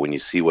in people when you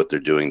see what they're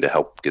doing to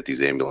help get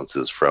these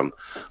ambulances from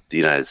the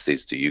United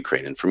States to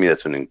Ukraine. And for me,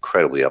 that's been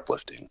incredibly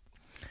uplifting.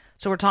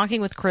 So we're talking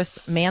with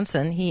Chris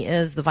Manson. He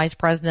is the Vice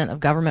President of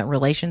Government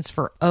Relations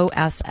for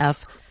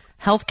OSF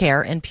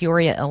Healthcare in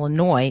Peoria,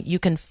 Illinois. You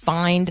can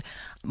find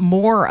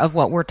more of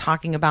what we're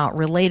talking about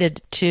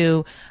related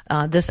to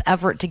this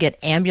effort to get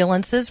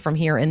ambulances from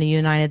here in the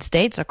United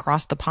States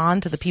across the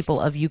pond to the people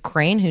of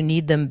Ukraine who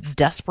need them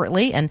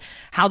desperately, and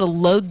how to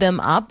load them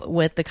up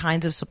with the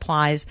kinds of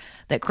supplies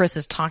that Chris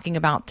is talking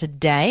about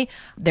today.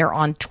 They're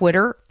on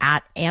Twitter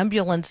at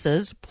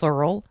ambulances,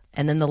 plural,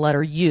 and then the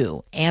letter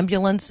U,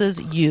 ambulances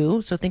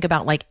U. So think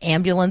about like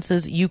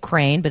ambulances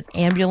Ukraine, but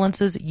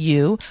ambulances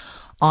U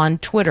on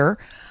Twitter.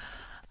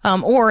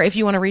 Or if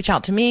you want to reach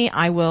out to me,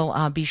 I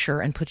will be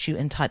sure and put you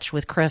in touch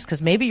with Chris,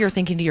 because maybe you're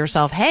thinking to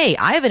yourself, hey,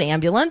 I have an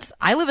ambulance.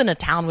 I live in a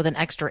town with an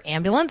extra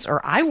ambulance,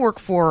 or I work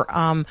for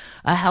a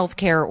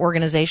healthcare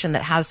organization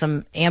that has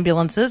some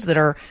ambulances that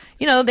are,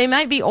 they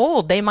might be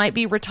old. They might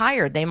be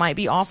retired. They might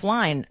be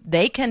offline.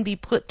 They can be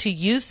put to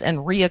use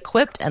and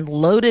re-equipped and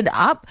loaded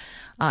up.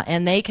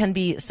 And they can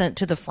be sent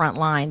to the front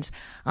lines.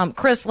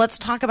 Chris, let's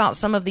talk about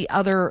some of the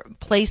other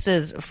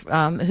places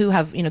who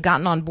have,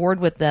 gotten on board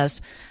with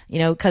this,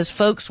 because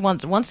folks,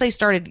 once they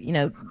started,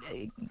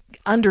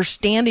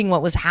 understanding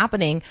what was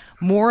happening,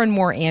 more and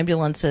more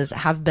ambulances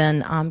have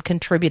been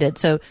contributed.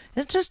 So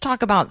let's just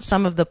talk about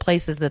some of the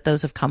places that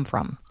those have come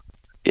from.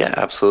 Yeah,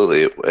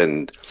 absolutely.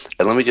 And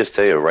let me just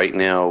tell you right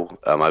now,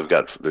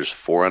 there's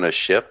 4 on a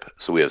ship.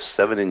 So we have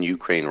 7 in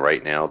Ukraine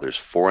right now. There's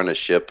 4 on a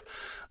ship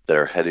that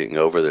are heading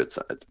over.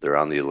 They're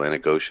on the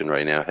Atlantic Ocean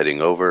right now,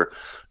 heading over.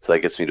 So that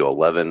gets me to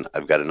 11.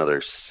 I've got another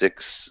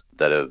 6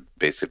 that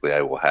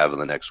I will have in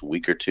the next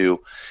week or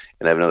two,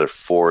 and I have another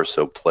 4 or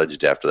so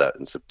pledged after that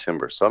in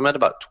September. So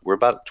we're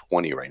about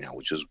 20 right now,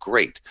 which is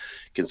great,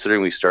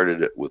 considering we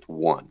started it with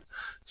 1.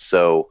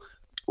 So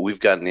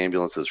we've gotten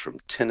ambulances from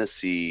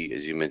Tennessee,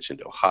 as you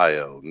mentioned,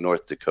 Ohio,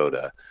 North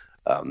Dakota,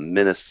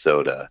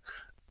 Minnesota,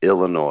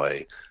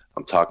 Illinois.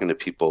 I'm talking to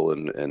people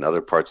in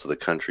other parts of the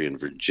country, in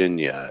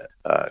Virginia,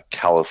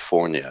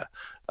 California,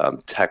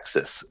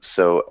 Texas.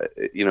 So,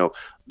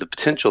 the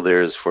potential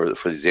there is for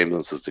these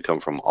ambulances to come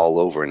from all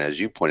over. And as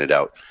you pointed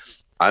out,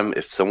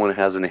 if someone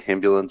has an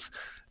ambulance,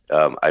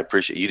 I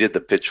appreciate you did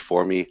the pitch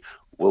for me.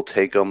 We'll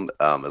take them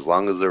as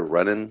long as they're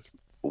running.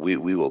 We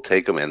will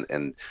take them.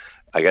 And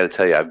I got to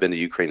tell you, I've been to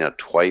Ukraine now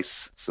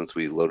twice since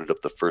we loaded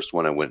up the first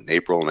one. I went in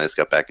April and I just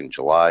got back in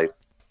July.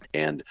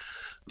 And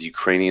the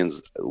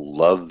Ukrainians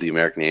love the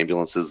American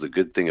ambulances. The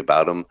good thing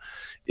about them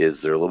is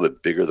they're a little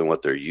bit bigger than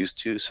what they're used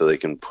to. So they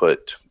can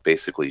put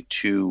basically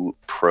 2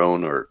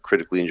 prone or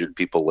critically injured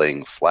people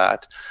laying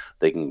flat.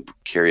 They can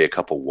carry a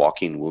couple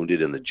walking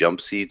wounded in the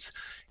jump seats.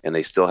 And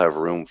they still have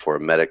room for a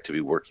medic to be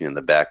working in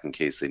the back in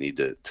case they need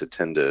to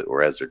tend to,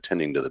 or as they're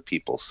tending to the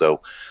people.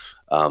 So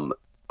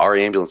our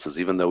ambulances,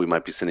 even though we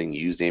might be sending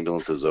used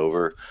ambulances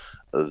over,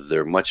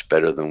 they're much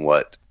better than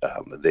what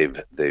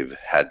they've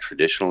had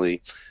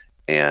traditionally.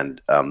 And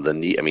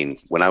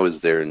when I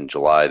was there in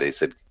July, they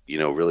said,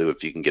 really,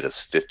 if you can get us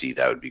 50,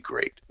 that would be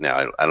great. Now,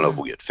 I don't know if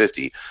we'll get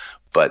 50,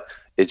 but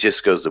it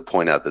just goes to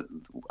point out that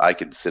I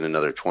could send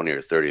another 20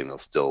 or 30 and they'll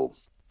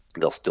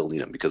still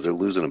need them because they're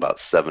losing about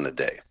 7 a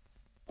day.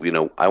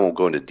 I won't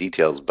go into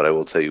details, but I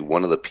will tell you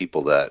one of the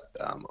people that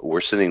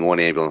we're sending one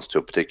ambulance to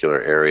a particular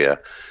area,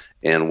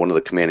 and one of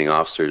the commanding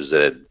officers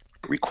that had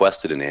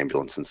requested an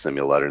ambulance and sent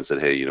me a letter and said,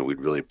 hey, we'd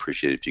really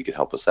appreciate it if you could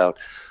help us out.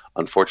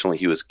 Unfortunately,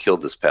 he was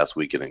killed this past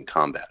weekend in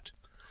combat.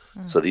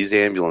 So these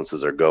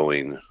ambulances are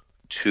going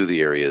to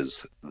the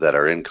areas that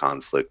are in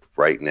conflict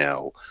right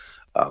now,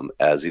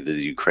 as either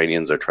the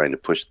Ukrainians are trying to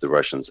push the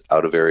Russians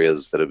out of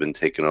areas that have been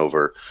taken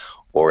over,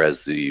 or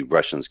as the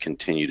Russians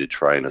continue to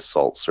try and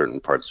assault certain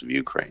parts of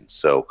Ukraine.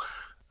 So,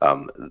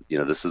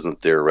 this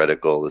isn't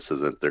theoretical. This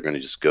isn't, they're going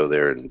to just go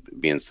there and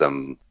be in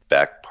some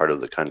back part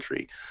of the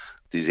country.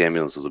 These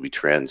ambulances will be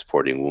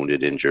transporting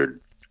wounded, injured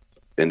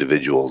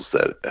individuals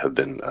that have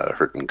been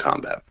hurt in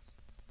combat.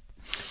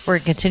 We're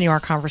going to continue our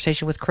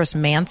conversation with Chris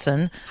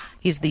Manson.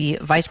 He's the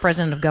Vice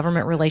President of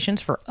Government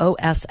Relations for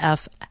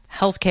OSF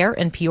Healthcare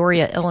in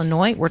Peoria,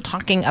 Illinois. We're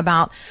talking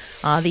about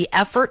the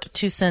effort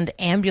to send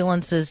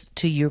ambulances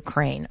to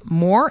Ukraine.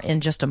 More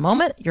in just a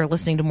moment. You're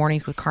listening to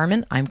Mornings with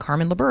Carmen. I'm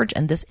Carmen LaBerge,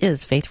 and this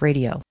is Faith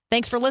Radio.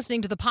 Thanks for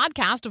listening to the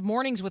podcast of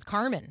Mornings with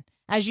Carmen.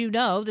 As you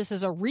know, this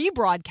is a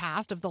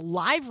rebroadcast of the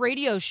live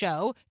radio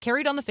show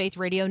carried on the Faith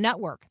Radio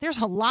Network. There's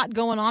a lot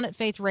going on at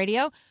Faith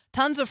Radio.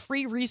 Tons of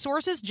free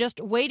resources just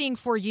waiting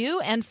for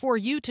you and for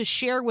you to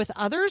share with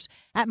others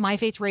at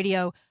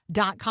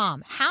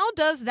myfaithradio.com. How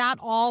does that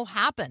all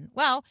happen?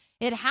 Well,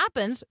 it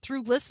happens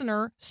through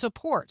listener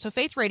support. So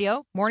Faith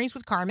Radio, Mornings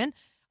with Carmen,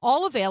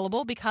 all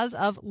available because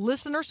of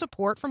listener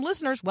support from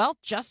listeners, well,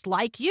 just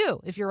like you.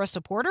 If you're a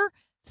supporter,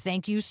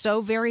 thank you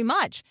so very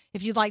much.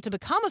 If you'd like to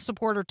become a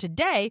supporter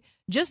today,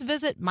 just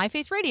visit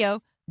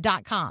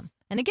myfaithradio.com.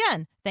 And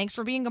again, thanks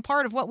for being a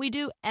part of what we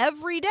do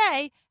every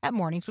day at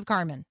Mornings with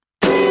Carmen.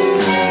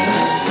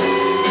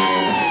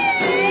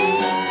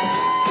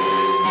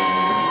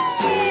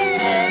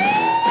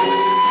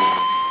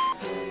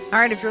 All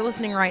right, if you're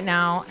listening right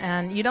now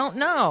and you don't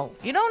know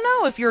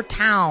if your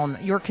town,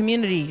 your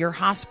community, your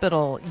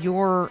hospital,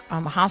 your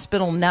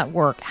hospital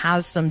network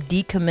has some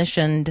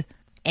decommissioned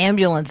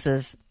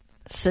ambulances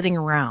sitting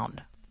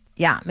around.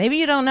 Yeah, maybe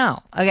you don't know.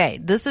 Okay,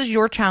 this is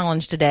your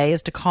challenge today,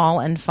 is to call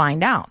and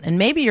find out. And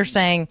maybe you're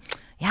saying,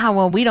 yeah,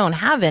 well, we don't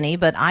have any,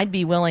 but I'd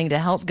be willing to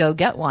help go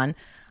get one.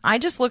 I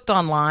just looked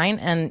online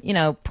and,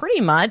 pretty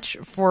much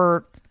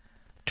for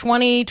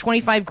 20,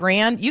 25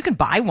 grand, you can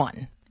buy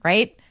one,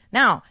 right?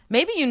 Now,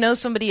 maybe you know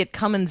somebody at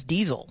Cummins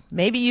Diesel.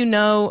 Maybe you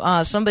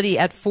know somebody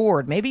at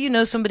Ford. Maybe you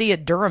know somebody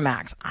at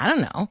Duramax. I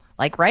don't know.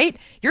 Right?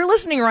 You're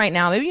listening right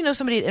now. Maybe you know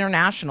somebody at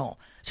International.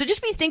 So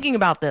just be thinking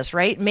about this,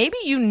 right? Maybe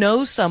you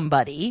know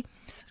somebody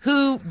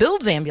who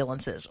builds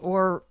ambulances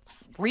or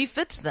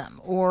refits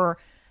them or,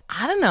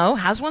 I don't know,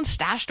 has one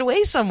stashed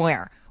away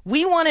somewhere.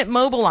 We want it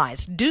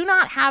mobilized. Do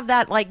not have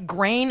that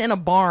grain in a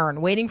barn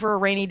waiting for a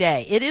rainy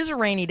day. It is a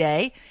rainy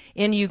day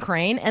in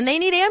Ukraine, and they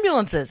need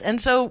ambulances. And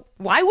so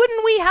why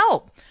wouldn't we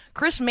help?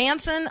 Chris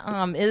Manson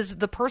is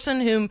the person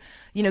whom,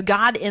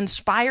 God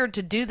inspired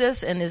to do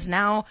this and is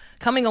now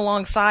coming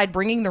alongside,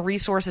 bringing the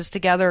resources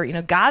together.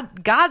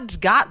 God's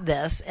got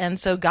this. And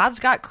so God's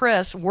got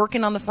Chris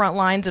working on the front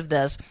lines of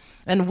this.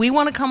 And we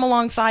want to come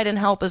alongside and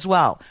help as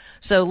well.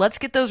 So let's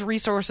get those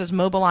resources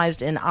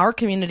mobilized in our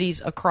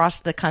communities across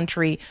the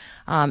country,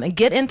 and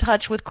get in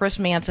touch with Chris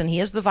Manson. He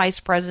is the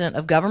Vice President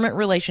of Government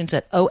Relations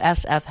at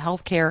OSF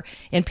Healthcare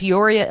in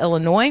Peoria,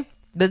 Illinois.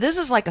 But this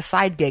is like a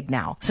side gig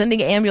now,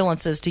 sending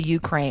ambulances to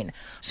Ukraine.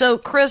 So,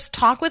 Chris,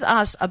 talk with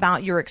us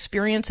about your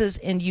experiences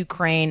in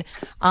Ukraine.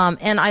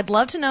 And I'd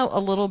love to know a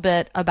little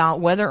bit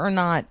about whether or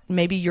not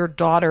maybe your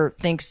daughter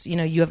thinks,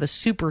 you have a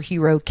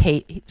superhero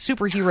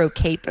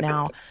cape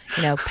now,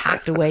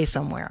 packed away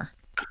somewhere.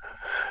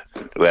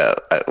 Well,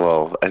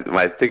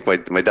 I think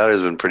my daughter's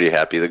been pretty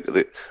happy.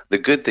 The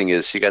good thing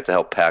is she got to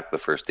help pack the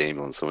first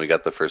ambulance. When we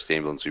got the first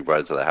ambulance, we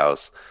brought it to the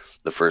house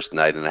the first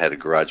night, and I had a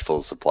garage full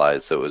of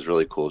supplies, so it was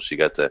really cool. She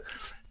got to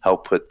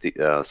help put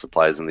the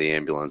supplies in the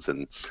ambulance,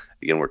 and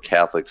again, we're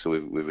Catholic, so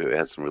we've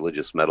had some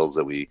religious medals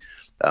that we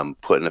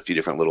put in a few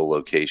different little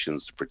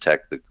locations to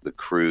protect the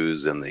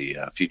crews and the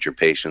future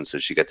patients. So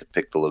she got to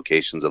pick the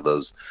locations of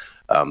those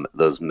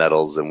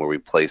medals and where we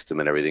placed them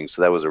and everything.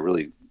 So that was a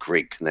really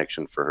great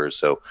connection for her.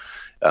 So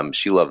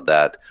she loved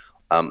that.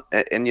 And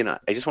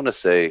I just want to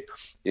say,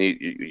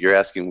 you're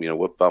asking,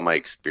 what about my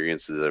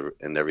experiences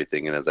and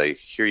everything. And as I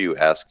hear you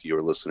ask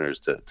your listeners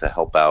to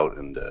help out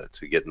and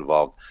to get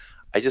involved,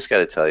 I just got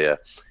to tell you,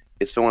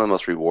 it's been one of the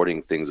most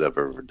rewarding things I've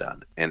ever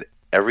done. And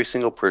every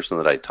single person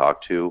that I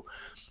talk to,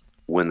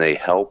 when they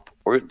help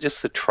or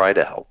just to try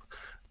to help,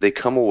 they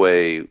come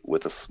away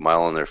with a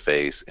smile on their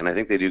face. And I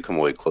think they do come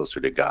away closer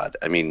to God.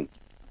 I mean,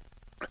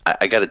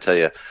 I got to tell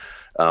you,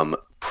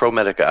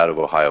 ProMedica out of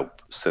Ohio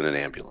sent an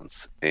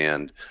ambulance,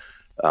 and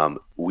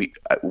we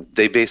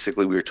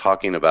were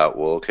talking about,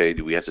 well, okay,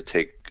 do we have to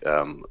take,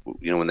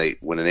 when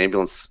an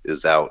ambulance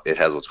is out, it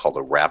has what's called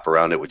a wrap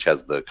around it, which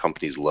has the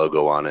company's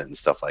logo on it and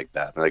stuff like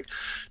that. And like,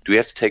 do we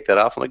have to take that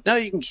off? I'm like, no,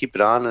 you can keep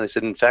it on. And I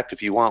said, in fact,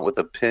 if you want, with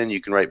a pen,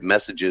 you can write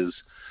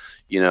messages,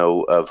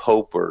 of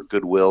hope or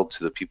goodwill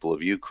to the people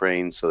of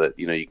Ukraine, so that,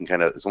 you can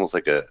kind of, it's almost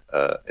like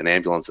an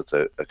ambulance. It's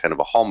a kind of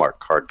a Hallmark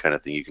card kind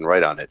of thing you can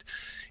write on it,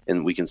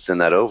 and we can send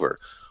that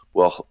over.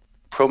 Well,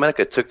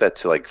 ProMedica took that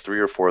to like 3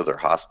 or 4 of their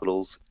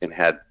hospitals and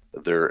had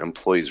their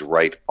employees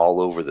write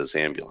all over this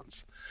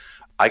ambulance.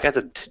 I got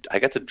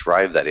to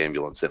drive that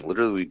ambulance, and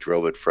literally we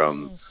drove it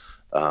from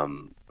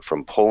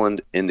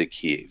Poland into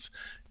Kyiv.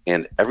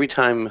 And every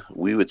time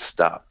we would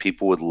stop,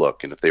 people would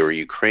look, and if they were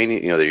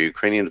Ukrainian, they're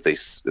Ukrainian. If they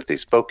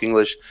spoke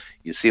English,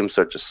 you see them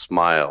start to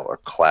smile or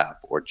clap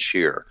or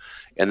cheer.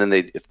 And then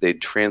if they'd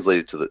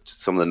translated to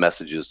some of the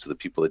messages to the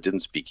people that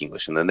didn't speak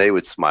English, and then they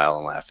would smile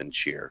and laugh and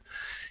cheer.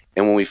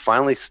 And when we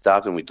finally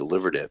stopped and we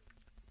delivered it,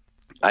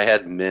 I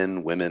had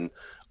men, women,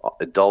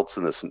 adults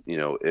in this,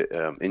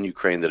 in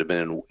Ukraine that have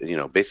been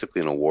in,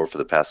 basically in a war for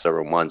the past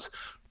several months,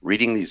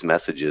 reading these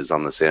messages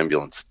on this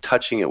ambulance,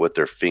 touching it with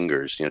their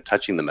fingers,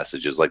 touching the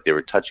messages like they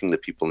were touching the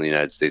people in the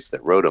United States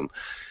that wrote them.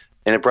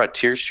 And it brought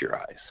tears to your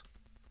eyes.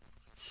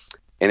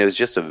 And it was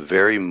just a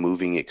very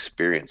moving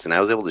experience. And I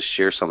was able to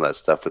share some of that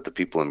stuff with the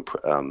people in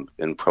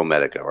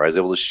ProMedica, or I was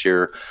able to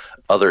share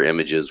other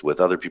images with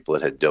other people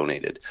that had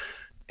donated.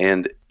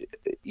 And,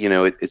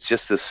 it's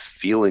just this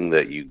feeling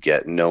that you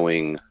get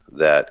knowing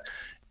that,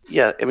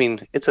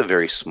 it's a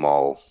very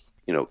small,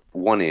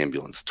 one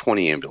ambulance,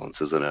 20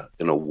 ambulances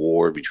in a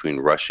war between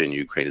Russia and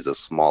Ukraine is a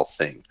small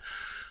thing.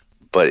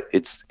 But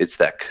it's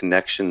that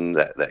connection,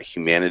 that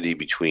humanity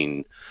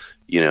between,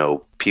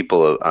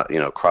 people,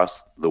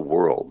 across the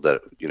world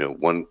that,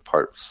 one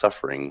part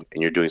suffering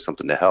and you're doing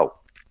something to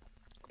help.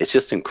 It's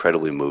just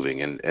incredibly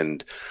moving.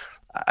 And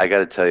I got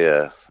to tell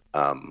you,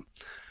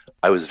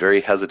 I was very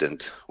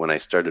hesitant when I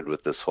started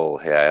with this whole,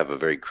 hey, I have a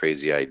very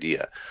crazy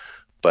idea.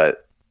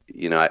 But,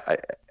 I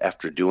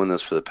after doing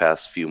this for the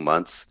past few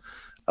months,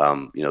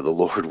 the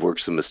Lord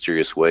works in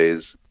mysterious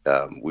ways.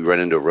 We run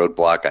into a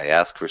roadblock. I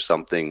ask for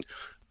something,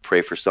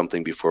 pray for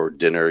something before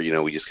dinner.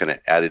 We just kind of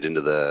add it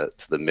into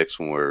the mix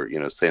when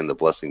we're, saying the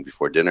blessing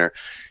before dinner.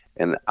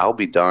 And I'll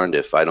be darned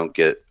if I don't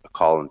get a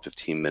call in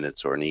 15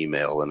 minutes or an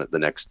email and the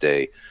next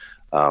day.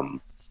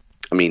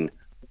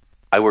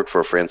 I work for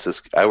a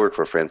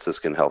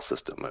Franciscan health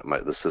system.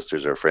 The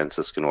sisters are a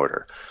Franciscan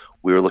order.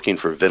 We were looking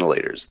for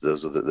ventilators.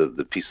 Those are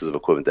the pieces of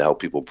equipment to help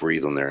people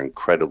breathe when they're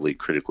incredibly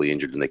critically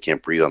injured and they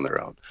can't breathe on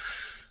their own.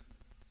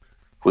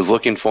 Was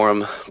looking for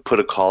them, put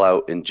a call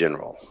out in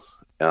general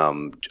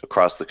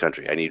across the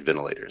country. I need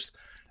ventilators.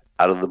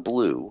 Out of the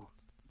blue,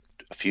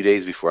 a few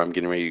days before I'm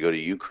getting ready to go to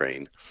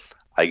Ukraine,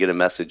 I get a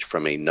message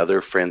from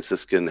another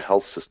Franciscan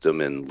health system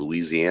in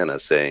Louisiana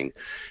saying,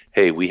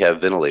 hey, we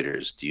have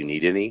ventilators. Do you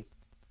need any?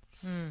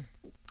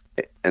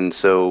 And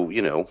so,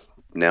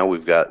 now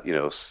we've got,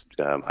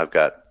 I've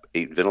got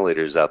 8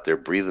 ventilators out there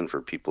breathing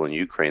for people in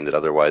Ukraine that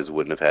otherwise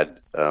wouldn't have had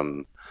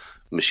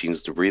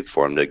machines to breathe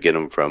for them, to get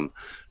them from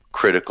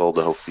critical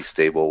to hopefully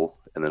stable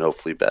and then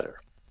hopefully better.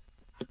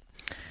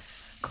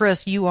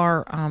 Chris, you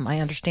are, I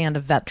understand, a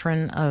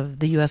veteran of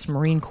the U.S.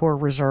 Marine Corps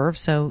Reserve,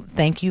 so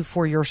thank you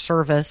for your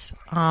service.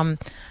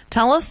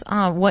 Tell us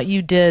what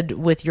you did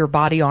with your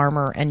body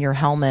armor and your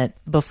helmet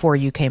before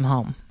you came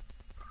home.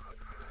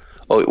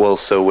 Oh, well,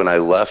 so when I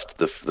left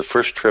the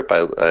first trip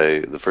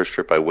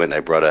I went,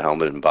 I brought a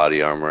helmet and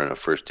body armor and a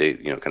first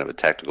aid, kind of a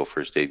tactical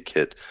first aid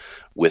kit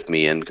with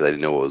me in, because I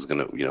didn't know what was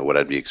going to, what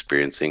I'd be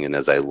experiencing. And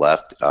as I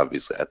left,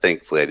 obviously,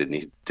 thankfully I didn't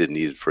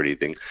need it for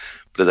anything.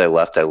 But as I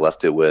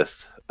left it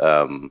with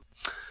someone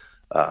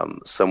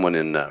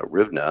in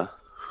Rivne.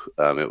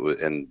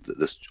 And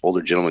this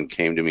older gentleman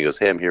came to me and goes,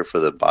 hey, I'm here for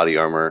the body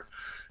armor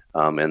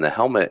and the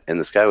helmet. And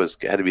this guy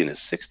had to be in his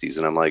 60s.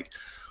 And I'm like,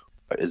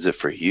 is it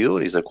for you?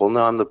 And he's like, well,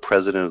 no, I'm the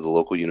president of the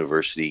local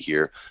university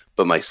here,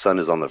 but my son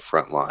is on the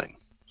front line.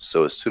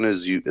 So as soon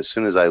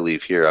as I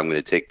leave here, I'm going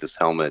to take this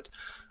helmet,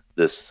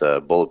 this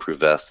bulletproof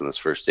vest, and this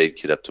first aid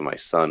kit up to my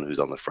son who's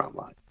on the front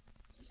line.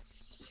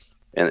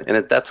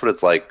 And that's what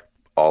it's like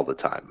all the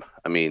time.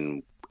 I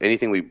mean,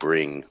 anything we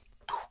bring,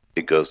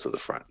 it goes to the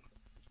front.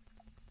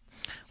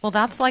 Well,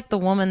 that's like the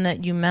woman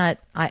that you met.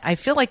 I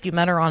feel like you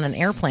met her on an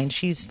airplane.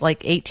 She's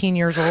like 18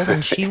 years old,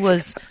 and she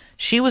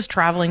was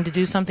traveling to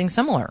do something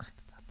similar.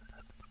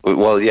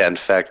 Well, yeah. In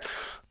fact,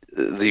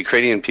 The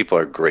Ukrainian people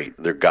are great.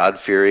 They're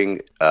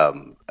God-fearing.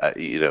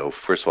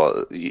 First of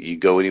all, you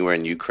go anywhere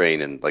in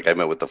Ukraine, and like I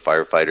met with the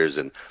firefighters,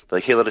 and they're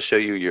like, "Hey, let us show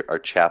you our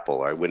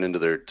chapel." I went into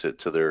their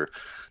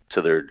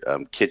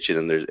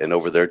kitchen, and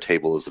over their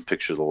table is a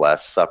picture of the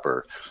Last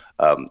Supper.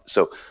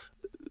 So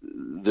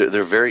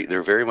they're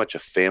very much a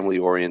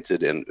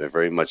family-oriented and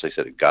very much, like I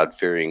said, a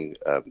God-fearing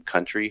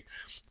country.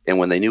 And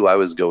when they knew I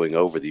was going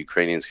over, the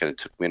Ukrainians kind of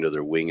took me under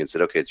their wing and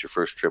said, "Okay, it's your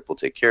first trip. We'll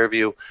take care of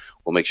you.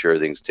 We'll make sure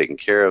everything's taken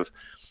care of."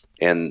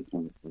 And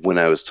when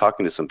I was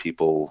talking to some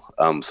people,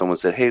 someone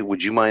said, "Hey,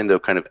 would you mind though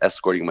kind of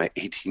escorting my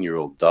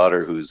 18-year-old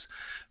daughter who's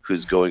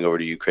going over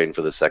to Ukraine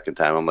for the second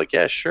time?" I'm like,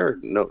 "Yeah, sure.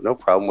 No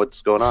problem.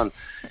 What's going on?"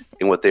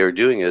 And what they were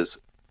doing is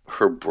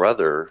her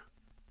brother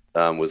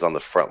was on the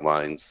front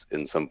lines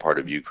in some part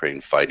of Ukraine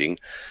fighting,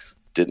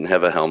 didn't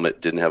have a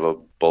helmet, didn't have a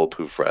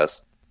bulletproof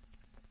vest.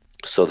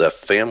 So the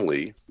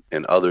family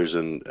and others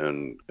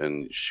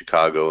in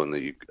Chicago and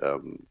the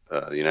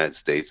United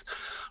States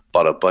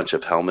bought a bunch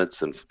of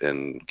helmets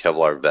and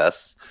Kevlar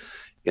vests.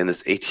 And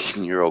this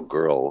 18-year-old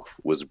girl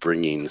was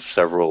bringing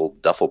several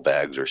duffel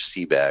bags or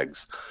sea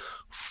bags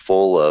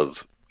full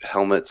of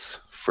helmets,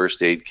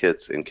 first aid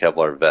kits, and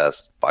Kevlar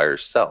vests by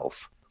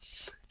herself.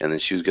 And then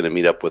she was going to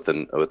meet up with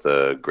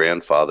a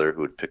grandfather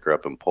who would pick her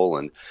up in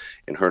Poland,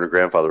 and her and her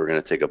grandfather were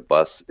going to take a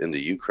bus into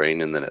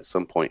Ukraine, and then at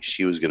some point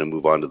she was going to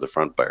move on to the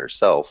front by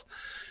herself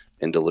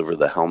and deliver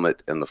the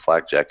helmet and the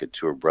flak jacket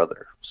to her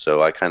brother.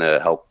 So I kind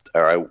of helped,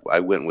 or I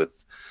went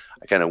with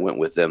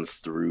them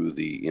through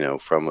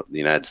from the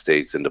United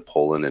States into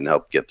Poland and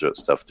helped get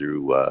stuff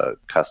through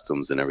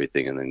customs and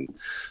everything. And then,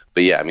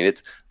 but yeah, I mean,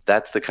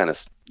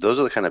 those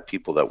are the kind of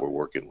people that we're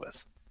working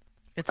with.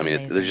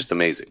 Amazing. They're just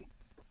amazing.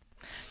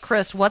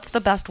 Chris, what's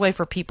the best way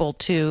for people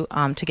to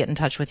get in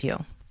touch with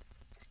you?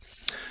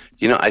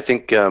 I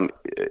think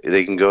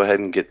they can go ahead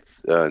and get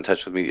in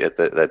touch with me at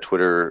that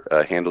Twitter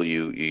handle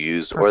you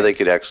used. Perfect. Or they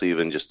could actually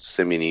even just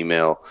send me an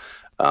email.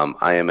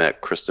 I am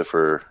at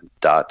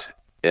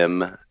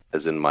Christopher.m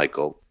as in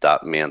Michael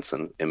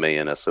 .Manson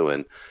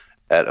MANSON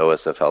at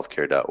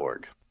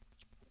osfhealthcare.org.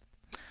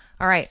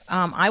 All right.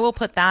 I will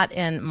put that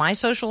in my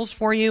socials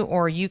for you,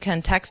 or you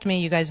can text me.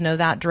 You guys know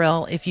that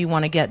drill if you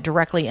want to get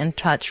directly in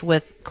touch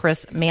with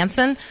Chris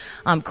Manson.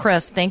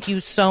 Chris, thank you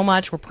so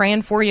much. We're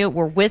praying for you.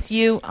 We're with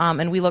you.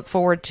 And we look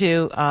forward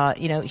to,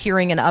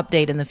 hearing an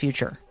update in the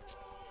future.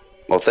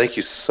 Well, thank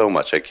you so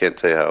much. I can't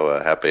tell you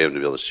how happy I am to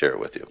be able to share it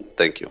with you.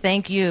 Thank you.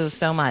 Thank you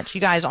so much. You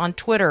guys on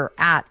Twitter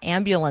at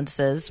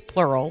ambulances,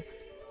 plural,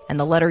 and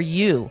the letter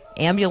U,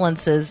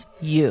 ambulances,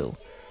 U.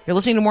 You're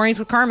listening to Mornings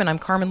with Carmen. I'm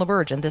Carmen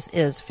LaBerge, and this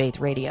is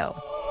Faith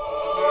Radio.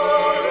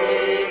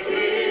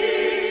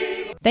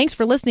 Thanks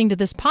for listening to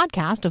this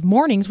podcast of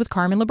Mornings with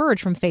Carmen LaBerge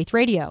from Faith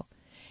Radio.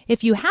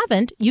 If you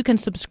haven't, you can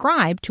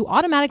subscribe to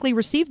automatically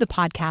receive the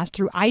podcast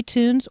through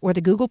iTunes or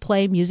the Google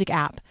Play Music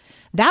app.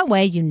 That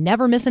way, you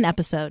never miss an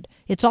episode.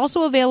 It's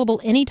also available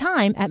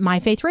anytime at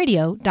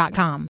myfaithradio.com.